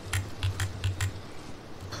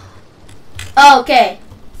 Oh, okay.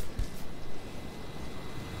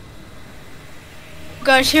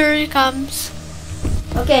 Gosh, here he comes.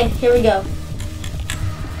 Okay, here we go.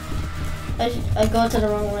 I go to the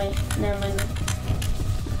wrong way. Never mind.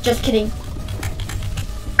 Just kidding.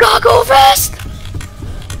 Gotta go fast!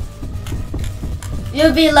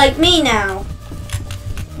 You'll be like me now.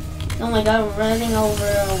 Oh my god, I'm running over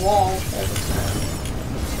a wall every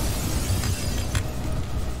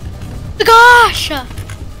time. Gosh!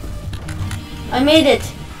 I made it.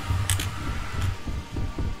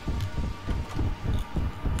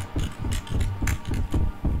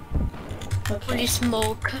 Holy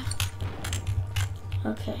smoke.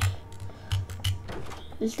 Okay.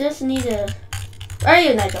 Does this need a... Where are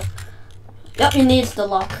you, Nigel? Yep, it needs the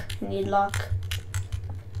lock. You need lock.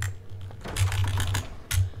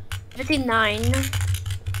 59.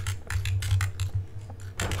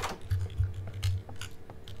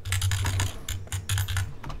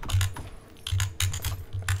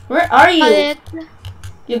 Where are you? Got it.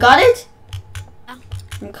 You got it? Yeah.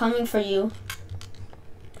 I'm coming for you.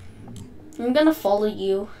 I'm gonna follow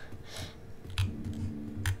you.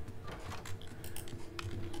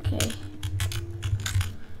 Okay.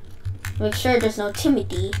 Make sure there's no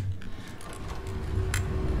Timothy.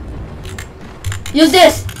 Use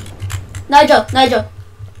this! Nigel, Nigel.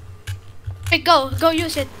 Hey, go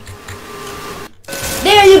use it.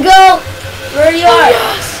 There you go! Where you are!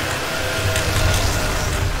 Yes.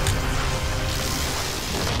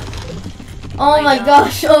 Oh my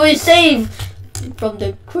gosh, oh we saved from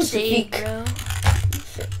the Save, crucifix. bro.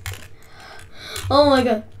 Oh my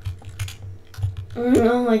god.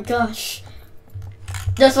 Oh my gosh.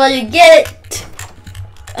 That's what you get!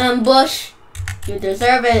 Ambush. You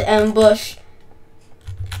deserve it, ambush.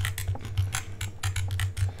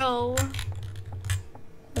 Oh.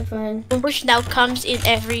 My friend. Ambush now comes in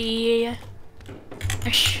every...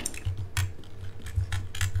 Gosh.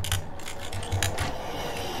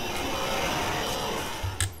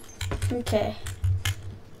 Okay.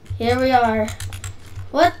 Here we are.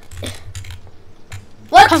 What?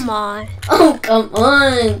 What? Come on. Oh, come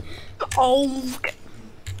on. Oh.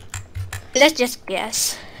 Let's just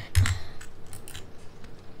guess.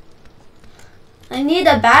 I need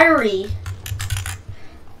a battery.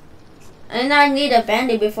 And I need a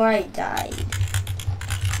band-aid before I die.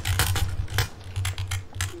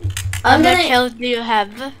 How much health do you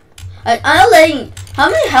have? I'll let you. How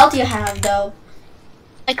many health you have though?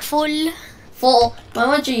 Like full? Full. Why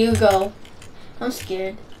don't you go? I'm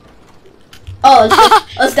scared. Oh, it's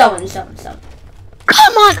that one. It's that one. It's that one.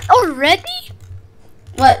 Come on, already?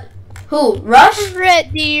 What? Who? Rush?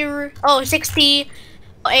 Already. Oh, 60.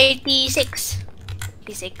 86.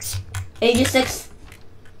 86. 86.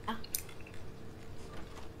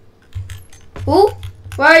 Who?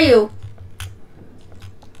 Where are you?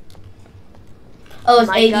 Oh, it's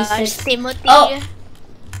My 86. gosh, Timothy.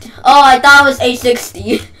 Oh, I thought it was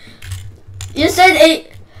 860. You said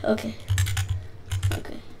 8. Okay.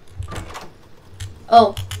 Okay.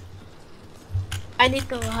 Oh. I need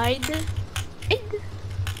to hide.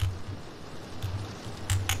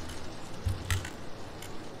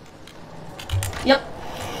 Yep.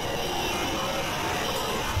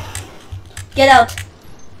 Get out.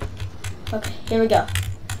 Okay, here we go.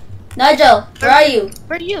 Nigel, where are you?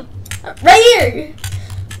 Where are you? Right here.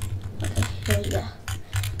 Okay, here we go.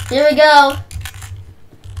 Here we go.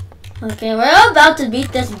 Okay, we're about to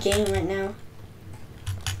beat this game right now.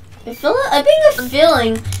 I think a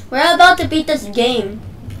feeling we're about to beat this game.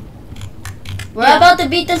 We're about to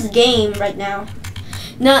beat this game right now.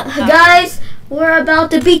 Now, guys, we're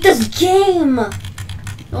about to beat this game.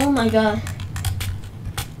 Oh my god.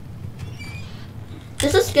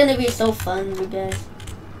 This is gonna be so fun, you guys.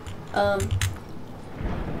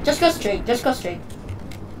 Just go straight. Just go straight.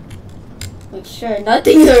 Make sure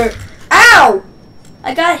nothing there. Ow!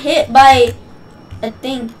 I got hit by a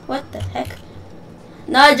thing. What the heck?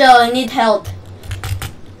 Nigel, I need help.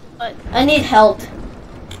 What? I need help.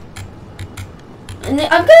 And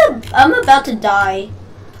I'm about to die.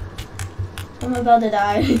 I'm about to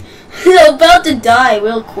die. I'm about to die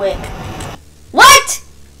real quick. What?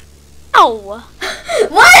 Oh!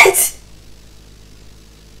 What?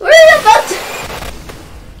 We're about to...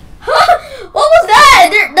 Huh? What was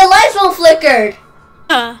that? The lights all flickered.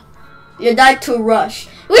 You died to Rush.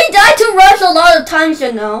 We died to Rush a lot of times,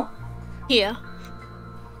 you know. Here.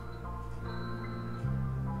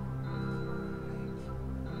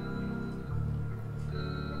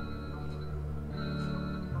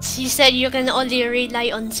 She said you can only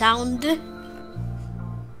rely on sound.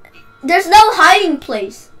 There's no hiding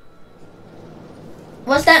place.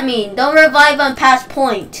 What's that mean? Don't revive on past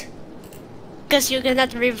point. Because you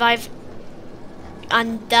cannot revive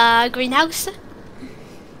on the greenhouse.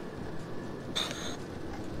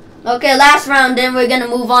 Okay, last round, then we're gonna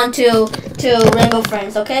move on to Rainbow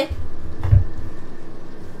Friends, okay?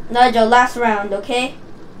 Nigel, last round, okay?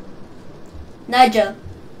 Nigel.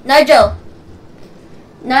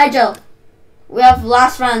 We have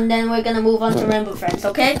last round, then we're gonna move on to Rainbow Friends,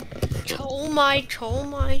 okay? Oh my.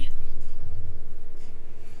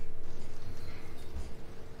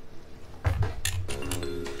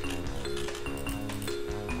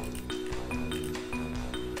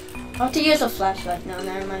 I have to use a flashlight now,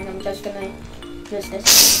 never mind, I'm just gonna use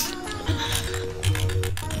this.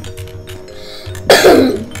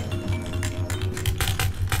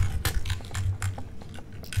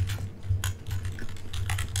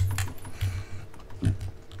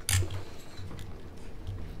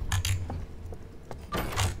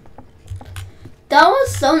 That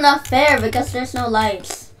was so not fair because there's no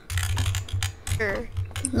lights. Sure.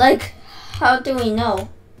 Like, how do we know?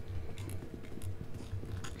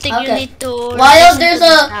 I think you need to While listen to there's the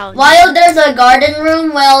a sound. garden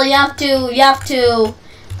room, well, you have to.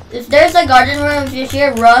 If there's a garden room, if you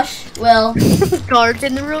hear Rush, well,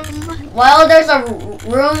 garden room. while there's a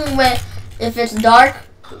room with, if it's dark,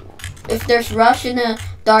 if there's Rush in a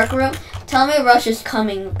dark room, tell me Rush is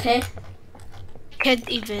coming, okay? Can't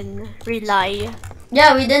even rely.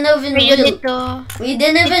 Yeah, we didn't even You need to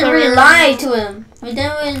rely to him. We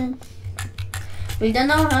didn't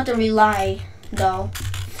know how to rely though.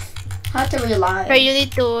 How to rely. So you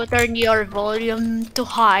need to turn your volume to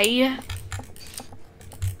high.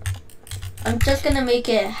 I'm just gonna make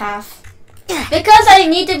it half. Because I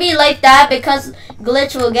need to be like that because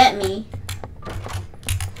Glitch will get me.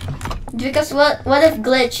 Because what if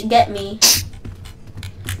Glitch get me?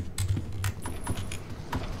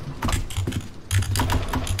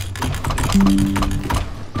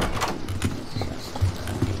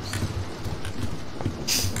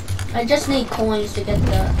 I just need coins to get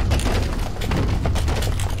the...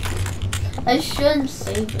 I shouldn't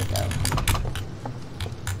save it though.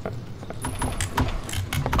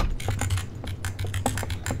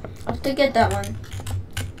 I have to get that one.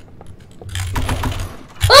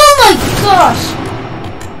 Oh my gosh!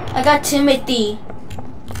 I got Timothy.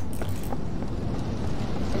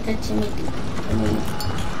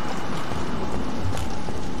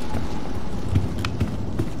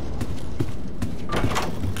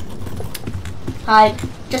 Hide.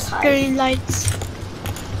 Just hide. Green lights.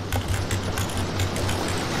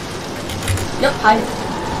 Yep, hide.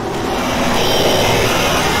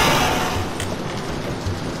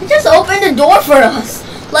 He just opened the door for us.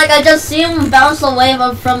 Like I just see him bounce away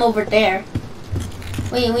from over there.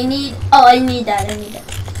 Wait, we need. Oh, I need that.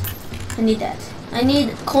 I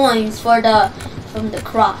need coins from the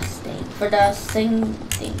cross thing, for the thing,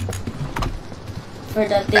 for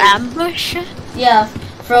the thing. Ambush. Yeah,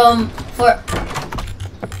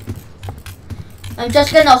 I'm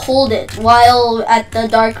just gonna hold it while at the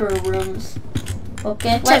darker rooms.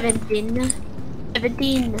 Okay. What? 17.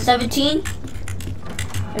 17?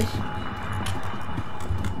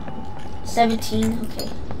 17, okay.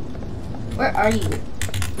 Where are you?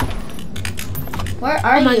 Where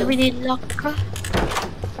are Come you? on, we need luck.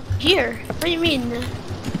 Here. What do you mean?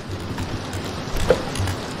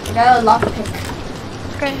 I got a lockpick.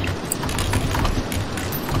 Okay.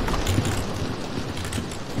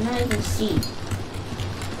 I don't even see.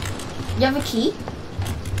 You have a key?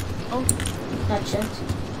 Oh. Not yet.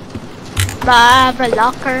 I have a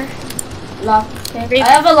locker. Lockpick. Maybe. I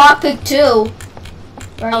have a lockpick too.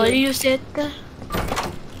 Where I are will you? use it.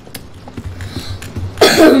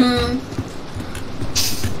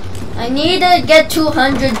 I need to get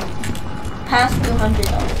 200, past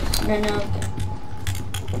 $200. Then I'll get.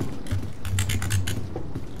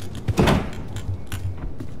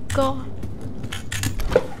 Go.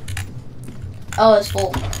 Oh, it's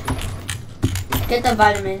full. Get the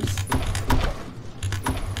vitamins.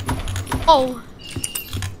 Oh.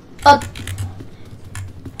 Up.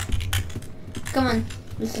 Come on.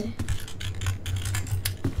 Let's see.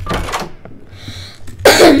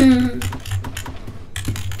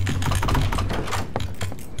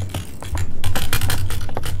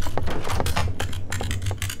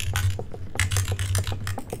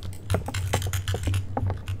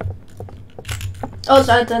 Oh, it's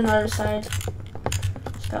at the other side.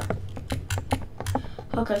 Let's go.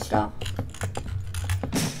 Okay, let's go.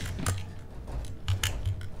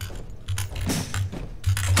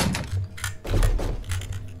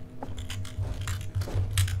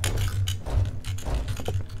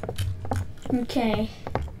 Okay.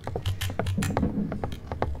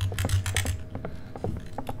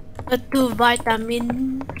 The 2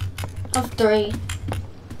 vitamin. Of 3.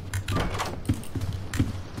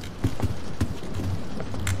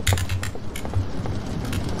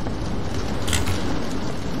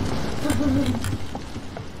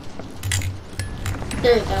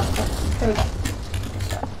 There we go. There we go.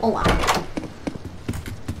 Oh wow.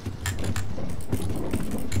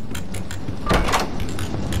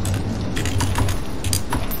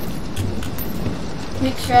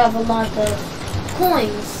 Make sure I have a lot of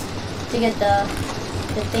coins to get the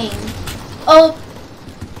thing. Oh!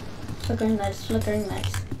 Flickering lights, flickering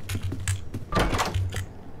lights.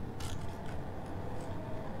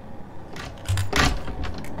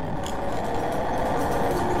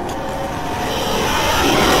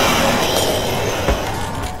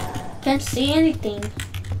 Can't see anything.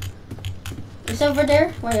 It's over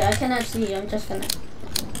there? Wait, I cannot see. I'm just gonna...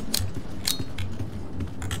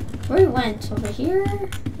 Where we went? Over here?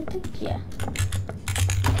 I think, yeah.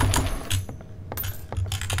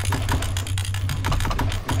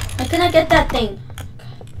 can I get that thing?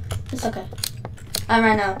 It's okay. I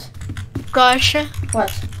ran out. Gosh. What?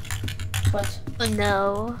 What? Oh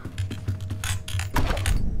no.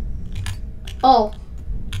 Oh.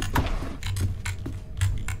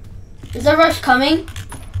 Is the rush coming?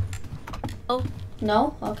 Oh.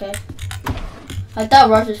 No? Okay. I thought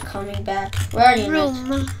rush was coming back. Where are you, Nige?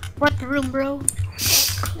 Room. What room, bro?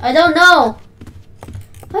 I don't know.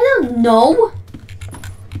 I don't know.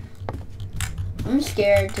 I'm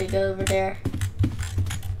scared to go over there.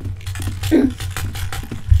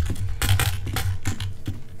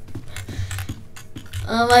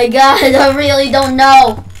 Oh my god, I really don't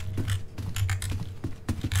know.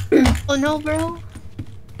 Oh no, bro.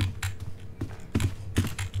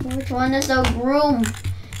 Which one is the room?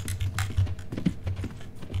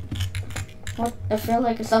 What? I feel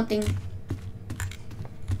like it's something.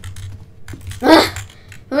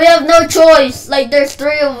 We have no choice. Like there's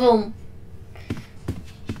 3 of them.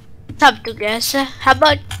 Have to guess. How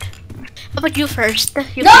about you first?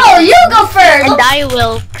 You No, pick you a room, go first. and I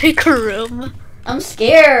will pick a room. I'm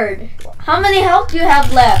scared. How many health do you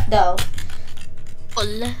have left, though?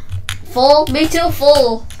 Full. Full? Me too,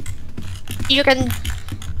 full. You can.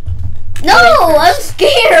 No, I'm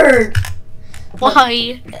scared.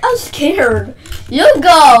 Why? I'm scared. You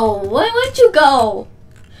go. Why won't you go?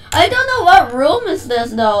 I don't know what room is this,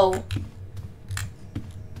 though.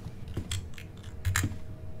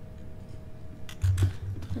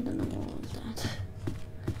 I don't know what was that.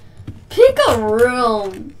 Pick a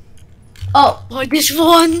room. Oh. Oh, this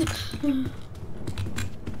one.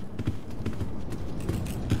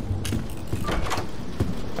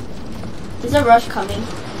 Is a rush coming?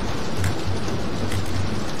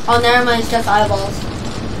 Oh, never mind. It's just eyeballs.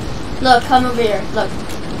 Look, come over here. Look.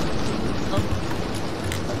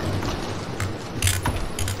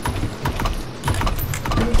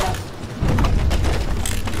 What is that?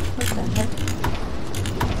 What the heck?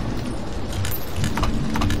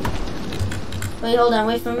 Wait, hold on.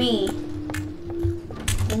 Wait for me.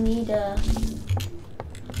 I need a.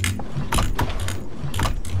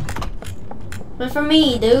 Wait for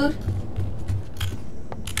me, dude.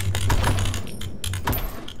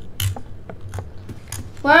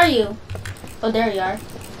 Where are you? Oh, there you are.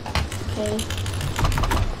 Okay.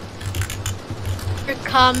 Here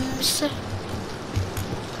comes.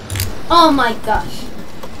 Oh my gosh.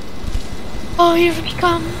 Oh, here he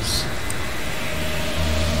comes.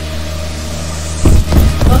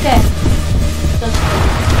 Okay. Let's go.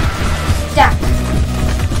 Stack.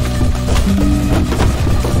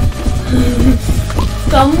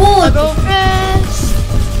 Come on. Go fast.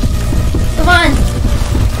 Come on.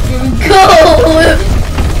 Go.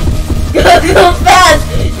 Go fast.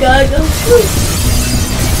 Go.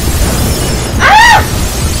 Ah!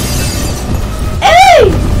 Hey!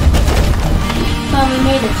 Oh, we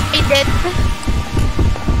made it. I did.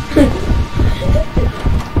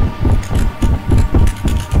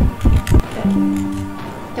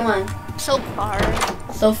 Come on. So far.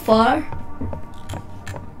 So far?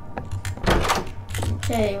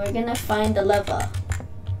 Okay, we're gonna find the lever.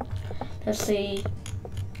 Let's see.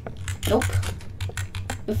 Nope.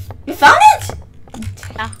 You found it?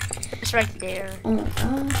 Yeah, it's right there. Oh my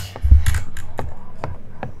gosh.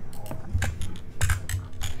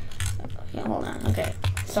 Okay, hold on. Okay.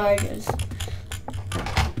 Sorry, guys.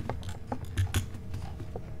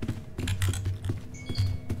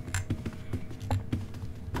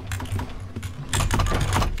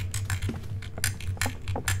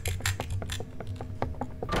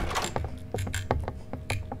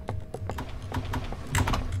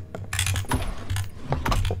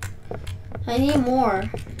 I need more.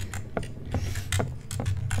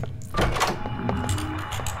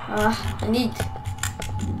 I need.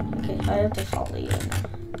 Okay, I have to follow you now.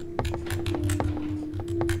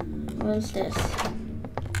 What is this?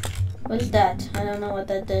 What is that? I don't know what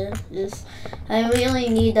that is. I really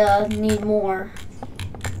need more.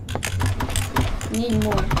 Need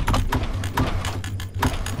more.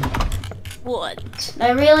 What? I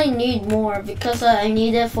really need more because I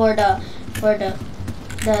need it for the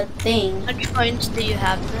thing. How many coins do you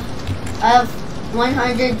have? I have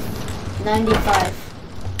 195.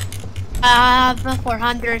 I have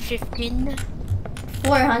 415.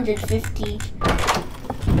 450.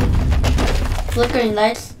 Flickering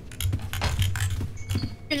lights.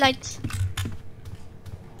 Your lights.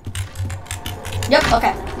 Yep,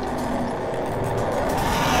 okay.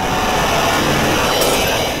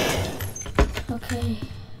 Okay.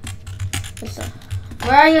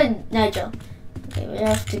 Where are you, Nigel? Okay, we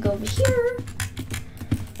have to go over here.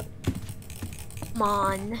 Come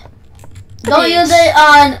on. Don't use it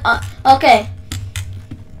on. Okay,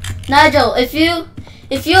 Nigel. If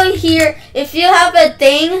if you have a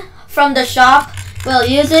thing from the shop, well,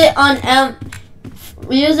 use it on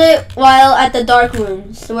use it while at the dark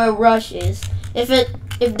rooms where Rush is. If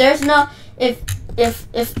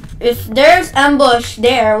there's ambush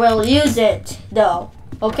there, we'll use it though.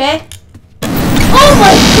 Okay? Oh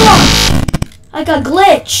my gosh! I got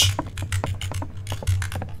glitch.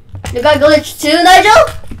 You got glitch too, Nigel?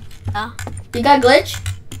 Yeah. You got glitch?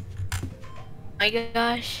 My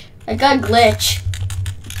gosh. I got glitch.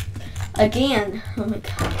 Again. Oh my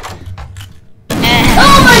god.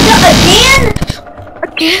 Oh my god!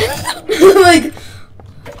 Again? Oh my god.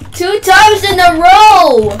 2 times in a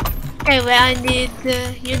row! Okay, well,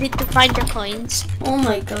 you need to find the coins. Oh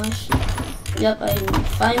my gosh. Yep, I'm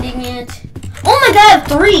finding it. Oh my god, I have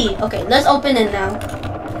 3! Okay, let's open it now.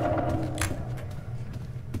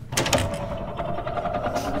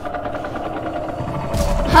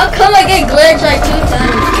 How come I get glitched like 2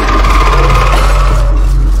 times?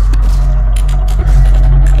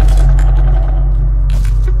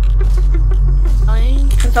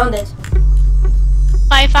 I found it.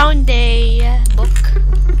 I found a book.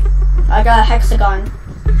 I got a hexagon.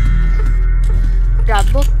 The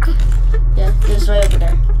book. Yeah, it's right over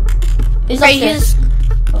there. It's Right, upstairs.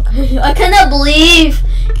 Okay. I cannot believe,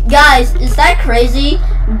 guys. Is that crazy?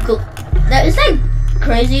 Is that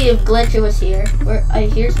crazy if Glitcher was here? Where I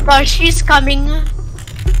hear. Oh, she's coming.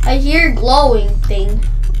 I hear glowing thing.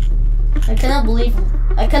 I cannot believe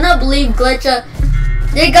Glitcher.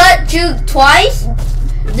 They got you twice.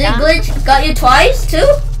 Did Glitch got you twice too?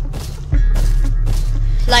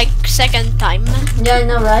 Like second time. Yeah, I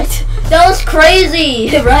know, right? That was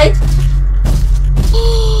crazy, right?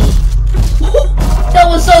 That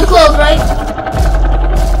was so close, right?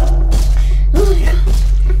 Oh my god.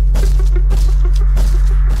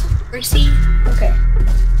 Mercy. Okay.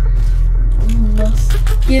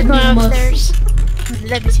 Give me upstairs.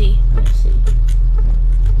 Let me see. Let's see.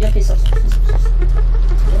 Yeah, okay, so.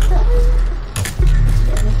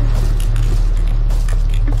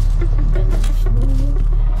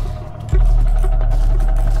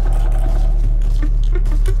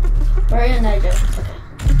 Where are you, Nigel? Okay.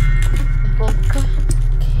 Book.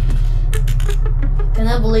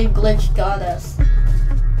 Cannot believe Glitch got us.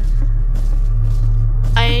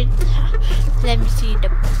 Let me see the.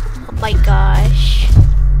 Oh my gosh.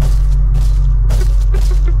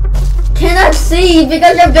 Cannot see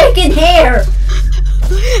because you're making hair.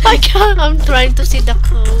 I can't. I'm trying to see the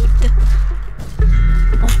code.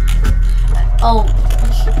 Oh.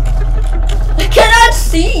 I cannot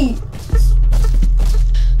see.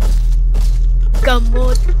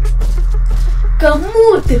 Gamot.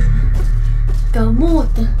 Gamut. Gamut.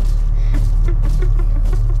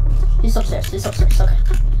 He's upstairs. He's upstairs. Okay.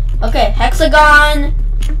 Okay. Hexagon.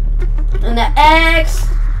 And the X.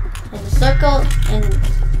 And the circle. And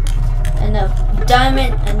the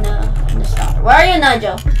diamond. And the star. Where are you,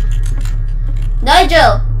 Nigel?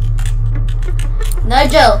 Nigel.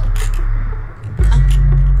 Nigel.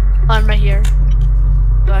 I'm right here.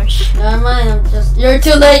 Gosh. Never mind. I'm just. You're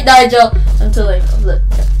too late, Nigel. I'm too late. I'm late.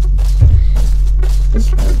 It's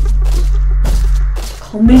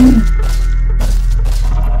coming.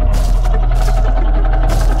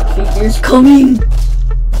 Figure's coming.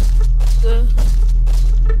 Sure.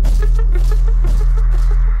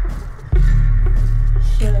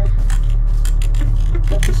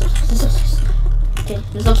 Yep, he's upstairs. He's upstairs. Okay,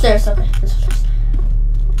 he's upstairs. Okay, he's upstairs.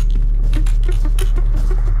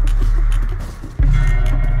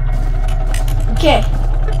 Okay.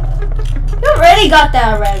 You already got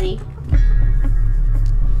that already.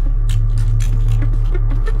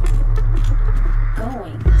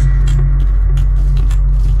 Going.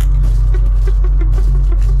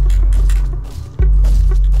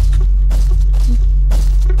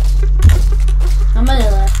 How many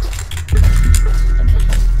left? Okay.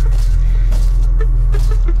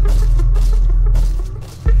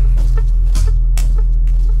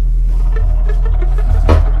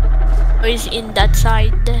 Or is in that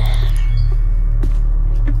side?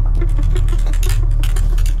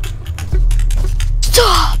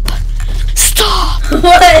 Stop! Stop!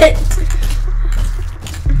 What?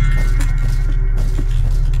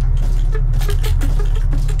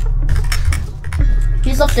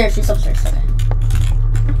 He's upstairs. He's upstairs. Okay.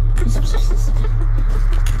 He's upstairs. He's okay.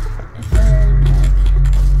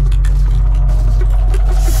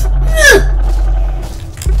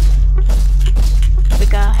 Oh my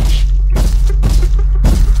gosh.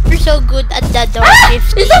 You're so good at that door. Ah!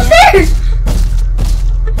 50. He's upstairs!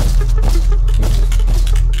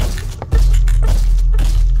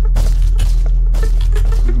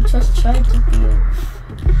 Just try to be.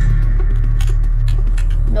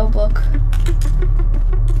 No book.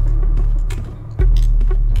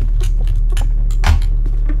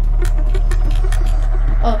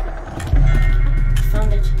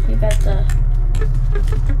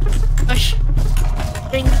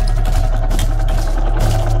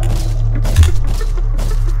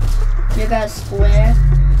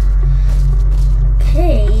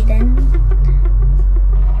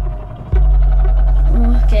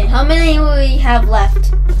 many we have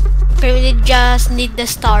left? Okay, we just need the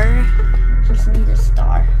star. Just need a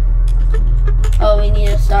star. Oh, we need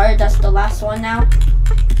a star. That's the last one now.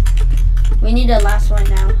 We need the last one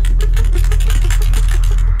now.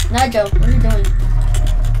 Nigel, what are you doing?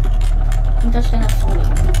 I'm just gonna follow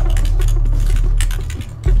you.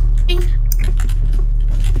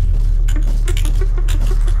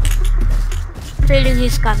 Feeling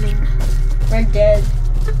he's coming. We're dead.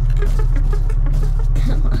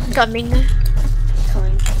 Coming.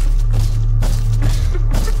 Coming.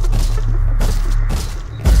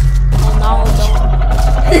 Oh no,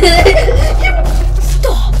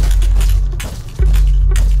 Stop!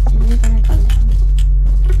 You're gonna come down.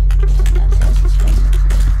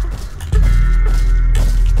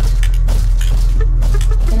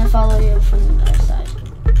 I'm gonna follow you from the other side.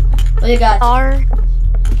 What you got? Star.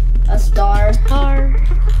 A star. Star.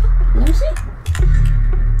 Let me see.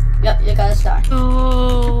 Yep, you got a star.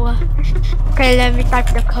 Oh. Okay, let me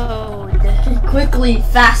type the code. Quickly,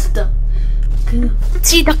 faster.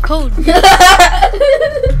 See the code.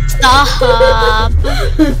 Stop.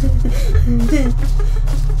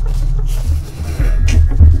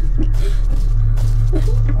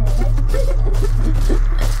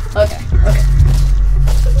 Okay, okay.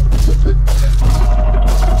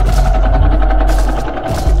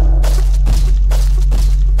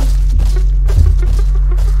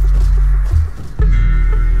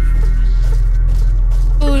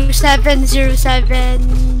 Ooh,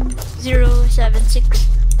 707076.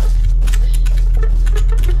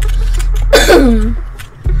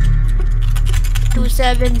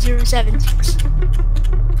 27076.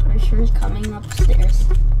 I'm sure he's coming upstairs.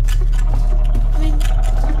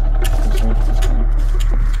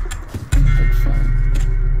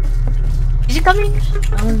 Is he coming?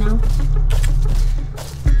 I don't know.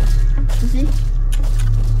 Is he?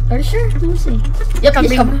 Are you sure? Let me see. Yep,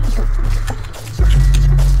 he's coming. He's coming.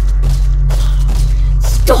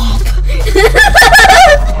 Stop!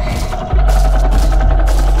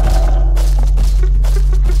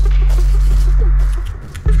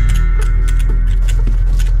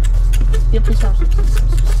 Yep, he's coming.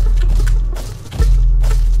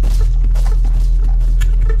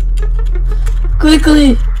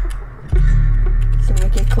 Quickly! So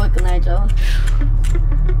make it quick, Nigel.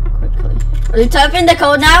 Quickly. Are you typing the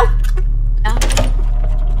code now? Yeah.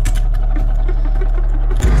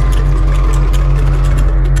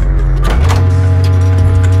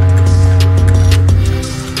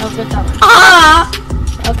 I'll get that one. Ah!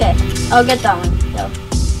 Okay, I'll get that one. Go.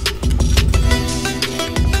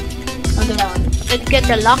 I'll get that one. Let's get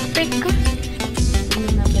the lockpick. And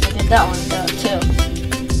then I'm gonna get that one though too.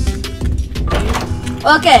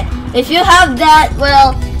 Okay, if you have that,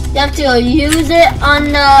 well, you have to use it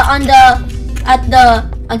at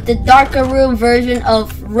the darker room version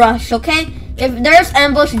of Rush. Okay, if there's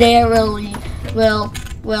ambush there, we'll use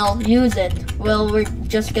it. Well, we're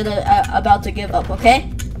just about to give up. Okay.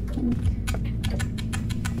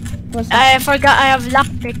 What's that? I forgot I have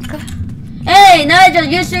lockpick. Hey, Nigel,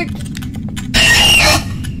 use your.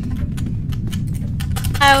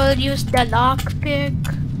 I will use the lockpick.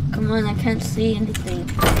 Come on, I can't see anything.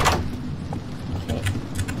 Okay.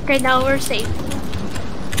 Okay, now we're safe.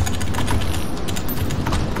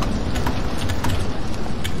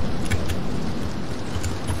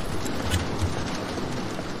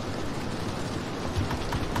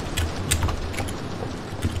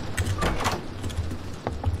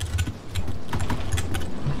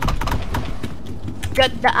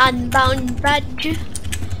 Got the unbound badge.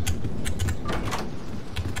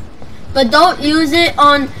 But don't use it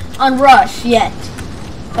on Rush yet.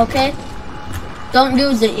 Okay? Don't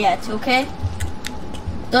use it yet, okay?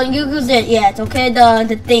 Don't use it yet, okay?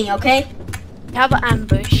 The thing, okay? How about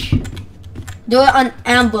ambush? Do it on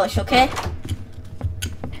ambush, okay?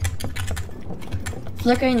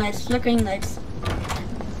 Flickering lights, flickering lights.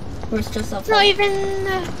 Where's just up? Not even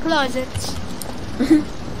closets.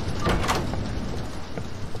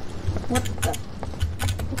 What the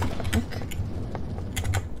heck?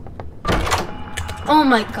 Oh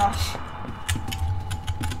my gosh.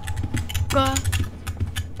 Go.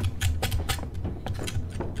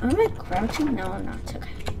 Am I crouching? No, I'm not.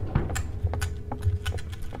 Okay.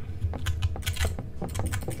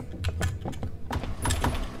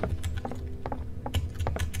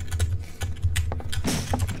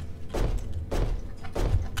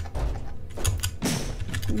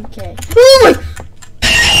 Okay. Oh my!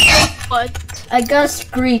 What? I got a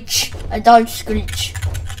screech. I dodged screech.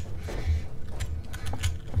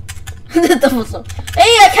 That was so.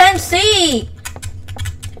 Hey, I can't see!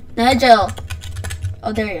 Nigel.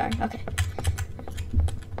 Oh, there you are. Okay.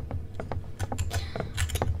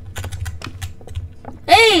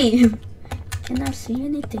 me! Cannot see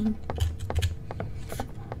anything.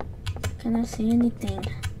 Cannot see anything.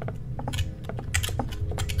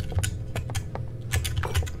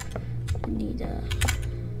 I need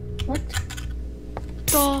what?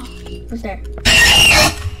 Oh. What's there?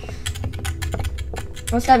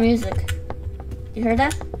 What's that music? You heard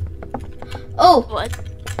that? Oh! What?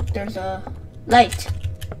 There's a light.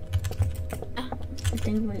 I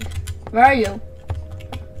think where are you?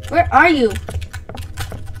 Where are you?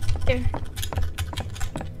 Here.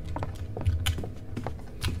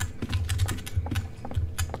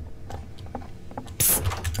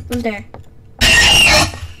 Who's there?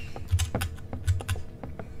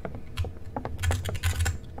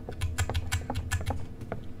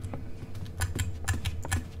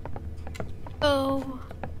 Oh.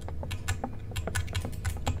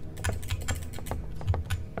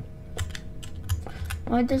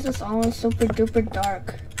 Why this is always super duper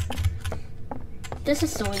dark? This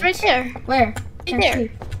is so Right there. Where? Right there.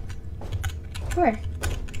 See. Where?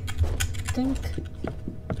 I think.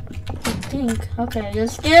 Okay,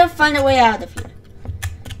 just find a way out of here.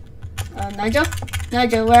 Nigel?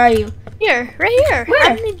 Nigel, where are you? Here, right here.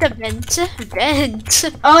 Where? I'm in the vents. Vents.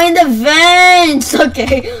 Oh, in the vents!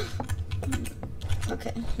 Okay.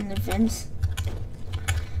 Okay, in the vents.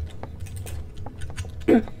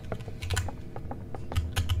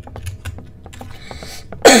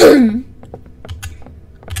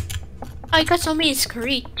 I got so many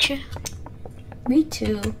screech. Me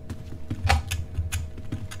too.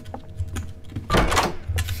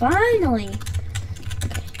 Finally.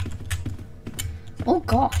 Okay. Oh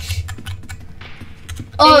gosh.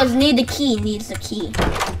 Oh, it needs the key. Needs the key.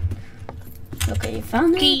 Okay, you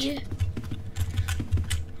found it. Key.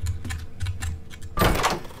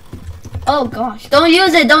 Oh gosh. Don't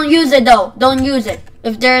use it. Don't use it though. Don't use it.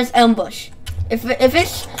 If there's ambush. If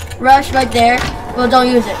it's rush right there, well, don't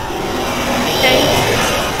use it. Okay.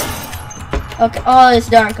 Okay. Oh, it's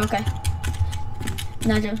dark. Okay.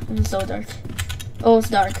 Nigel, it's so dark. Oh, it's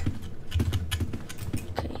dark.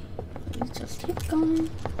 Okay. Let's just keep going.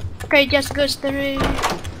 Okay, just go straight.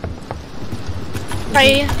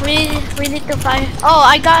 Okay, we need to find. Oh,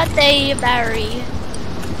 I got a battery.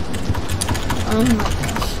 Oh my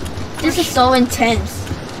gosh. This is so intense.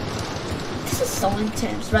 This is so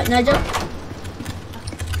intense, right, Nigel?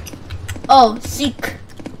 Oh, seek.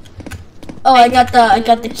 Oh, I got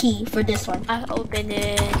the key for this one. I'll open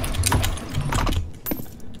it.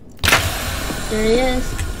 There he is.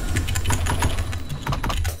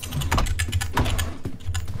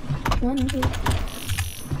 One, two.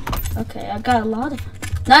 Okay, I got a lot of.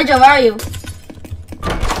 Nigel, where are you?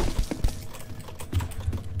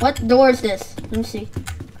 What door is this? Let me see.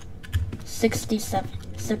 67.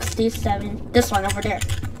 67. This one over there.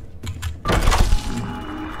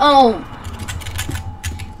 Oh.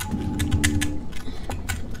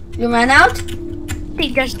 You ran out?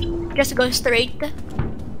 Hey, just go straight. Okay.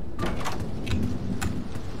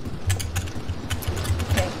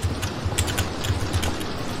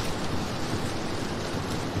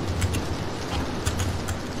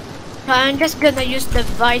 I'm just gonna use the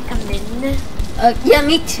vitamin. Yeah,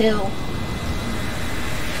 me too.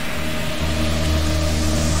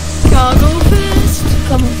 I'll go first.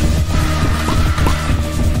 Come on.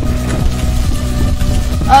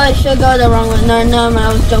 Oh, I should go the wrong way. No, I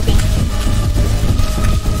was joking.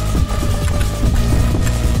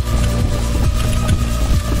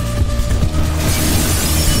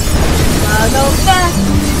 Gotta go fast.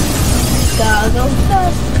 Gotta go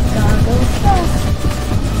fast. Gotta go fast.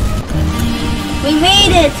 We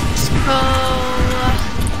made it! Ha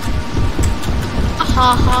ha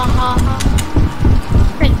ha ha.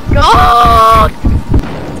 Thank God!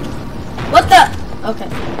 What the? Okay.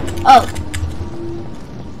 Oh.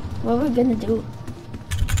 What are we gonna do?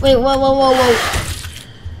 Wait, whoa.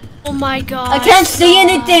 Oh my God. I can't see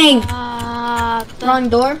anything! Stop. Wrong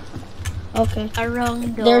door? Okay. A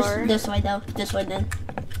wrong door. There's this way though. This way then.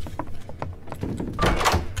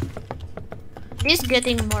 This is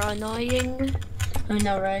getting more annoying. I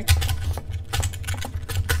know, right?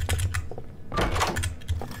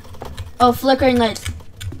 Oh, flickering lights.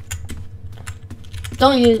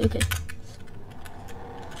 Don't use. Okay.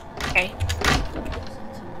 Okay.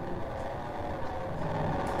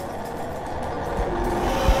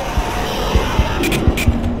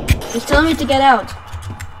 It's telling me to get out.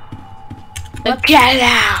 What? Get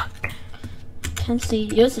out! Can't see.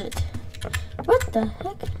 Use it. What the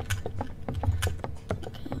heck?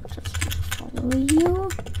 Okay, I'm just gonna follow you.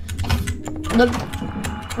 Look.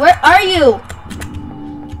 Where are you?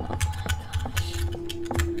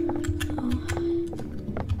 Oh my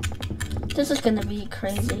gosh. This is gonna be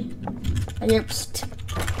crazy. I hear psst.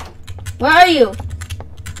 Where are you?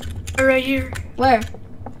 Right here. Where?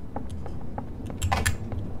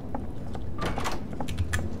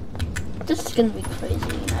 This is gonna be crazy,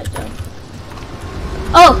 Nigel.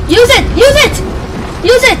 Oh, use it! Use it!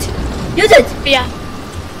 Use it! Use it! Yeah.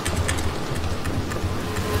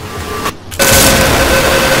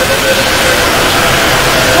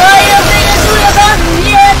 Why are you being do about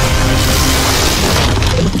yet?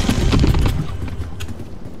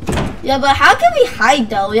 Yeah, but how can we hide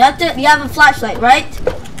though? You have a flashlight, right?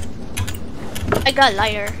 I got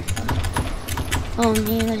liar. Oh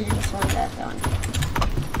man, I just want that done.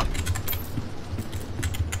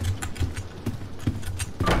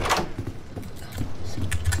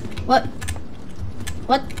 What?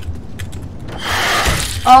 What?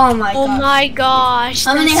 Oh my god. Oh my gosh.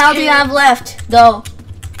 How many that's health do you scary. have left, though?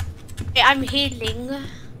 Okay, I'm healing.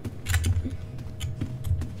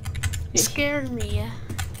 Scared me.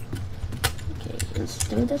 Okay, let's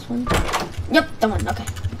do this one. Yep, that one, okay.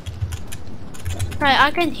 Right,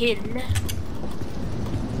 I can heal.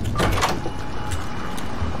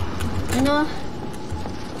 You know,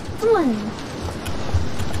 come on.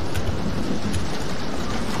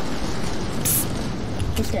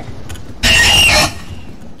 Who's there?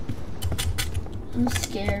 I'm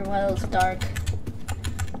scared while it's dark.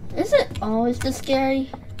 Is it always this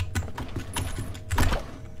scary?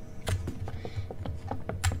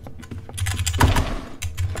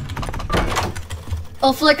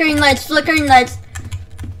 Oh, flickering lights, flickering lights.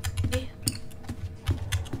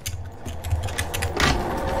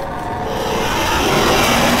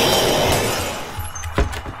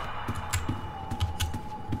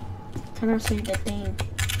 Cannot see the thing.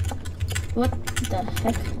 What the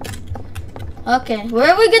heck? Okay, what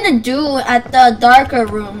are we gonna do at the darker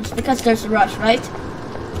rooms? Because there's a rush, right?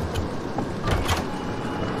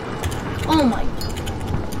 Oh my.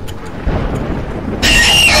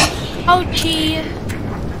 Ouchie.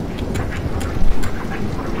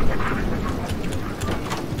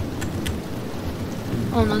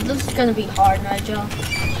 Oh no, this is gonna be hard, Nigel.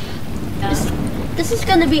 This is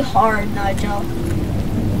gonna be hard, Nigel.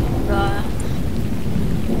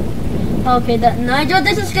 Okay, Nigel,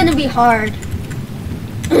 this is gonna be hard.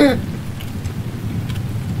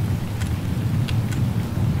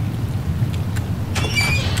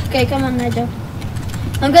 Okay, come on, Nigel.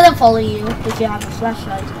 I'm gonna follow you if you have a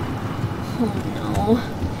flashlight. Oh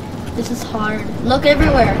no, this is hard. Look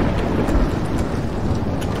everywhere.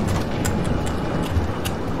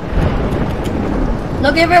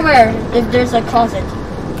 Look everywhere if there's a closet.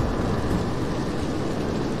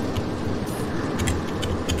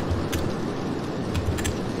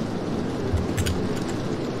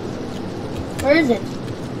 Where is it?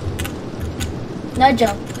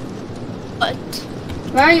 Nigel. What?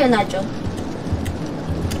 Where are you, Nigel?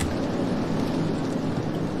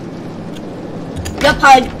 Yup,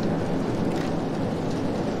 hide.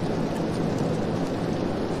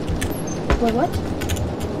 Wait, what?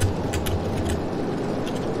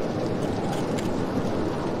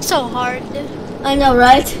 So hard. I know,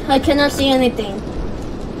 right? I cannot see anything.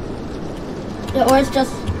 Yeah, or it's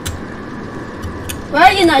just... Where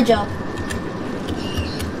are you, Nigel?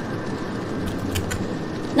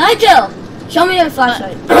 Nigel! Show me your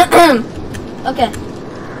flashlight. Okay.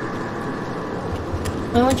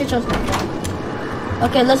 I want you to trust me.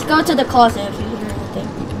 Okay, let's go to the closet if you hear anything.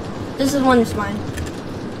 This is one is mine.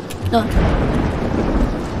 No.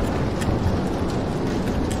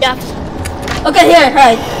 Yeah. Okay, here,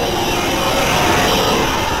 right.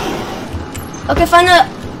 Okay,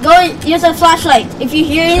 go use a flashlight. If you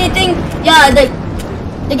hear anything, yeah,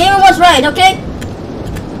 the gamer was right, okay?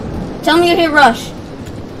 Tell me you hear rush.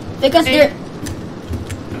 Because okay. they're...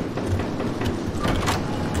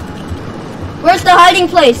 Where's the hiding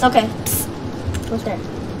place? Okay. Where's there?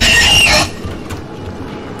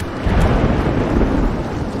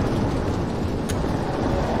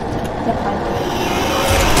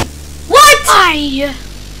 What?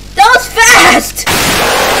 That was fast!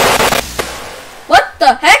 What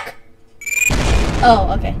the heck?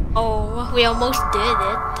 Oh, okay. Oh, we almost did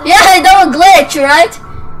it. Yeah, that was glitch, right?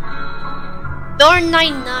 Door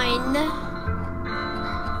 99.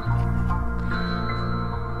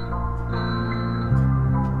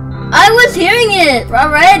 I was hearing it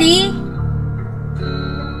already.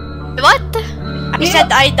 What? I Yeah.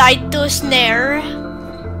 said I died to snare.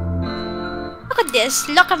 Look at this.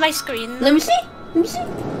 Look at my screen. Let me see. Let me see.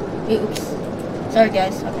 Oops. Sorry,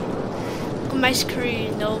 guys. Okay. Look at my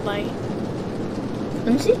screen. Oh my.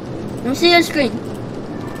 Let me see. Let me see your screen.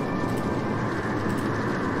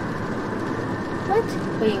 What?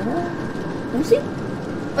 Wait, what? Let me see.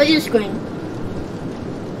 What's your screen?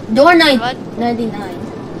 Door What? 99.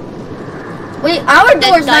 Wait, our That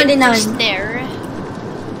door's guy 99. was there.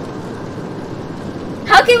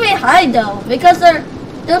 How can we hide though? Because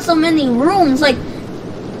there's so many rooms. Like,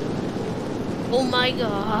 Oh my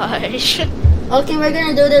gosh. okay, we're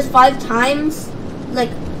gonna do this 5 times.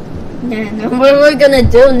 Like, no, what we're gonna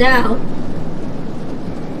do now?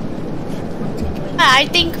 I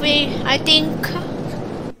think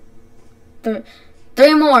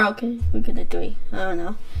 3 more. Okay, we're gonna 3. I don't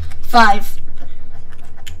know. 5.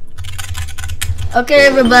 Okay,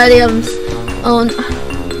 everybody.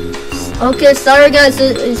 Okay, sorry guys.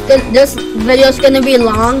 This video is gonna be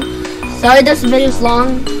long. Sorry, this video's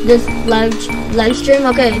long. This live stream.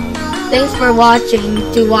 Okay, thanks for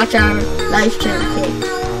watching. To watch our live stream.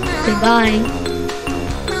 Okay, bye.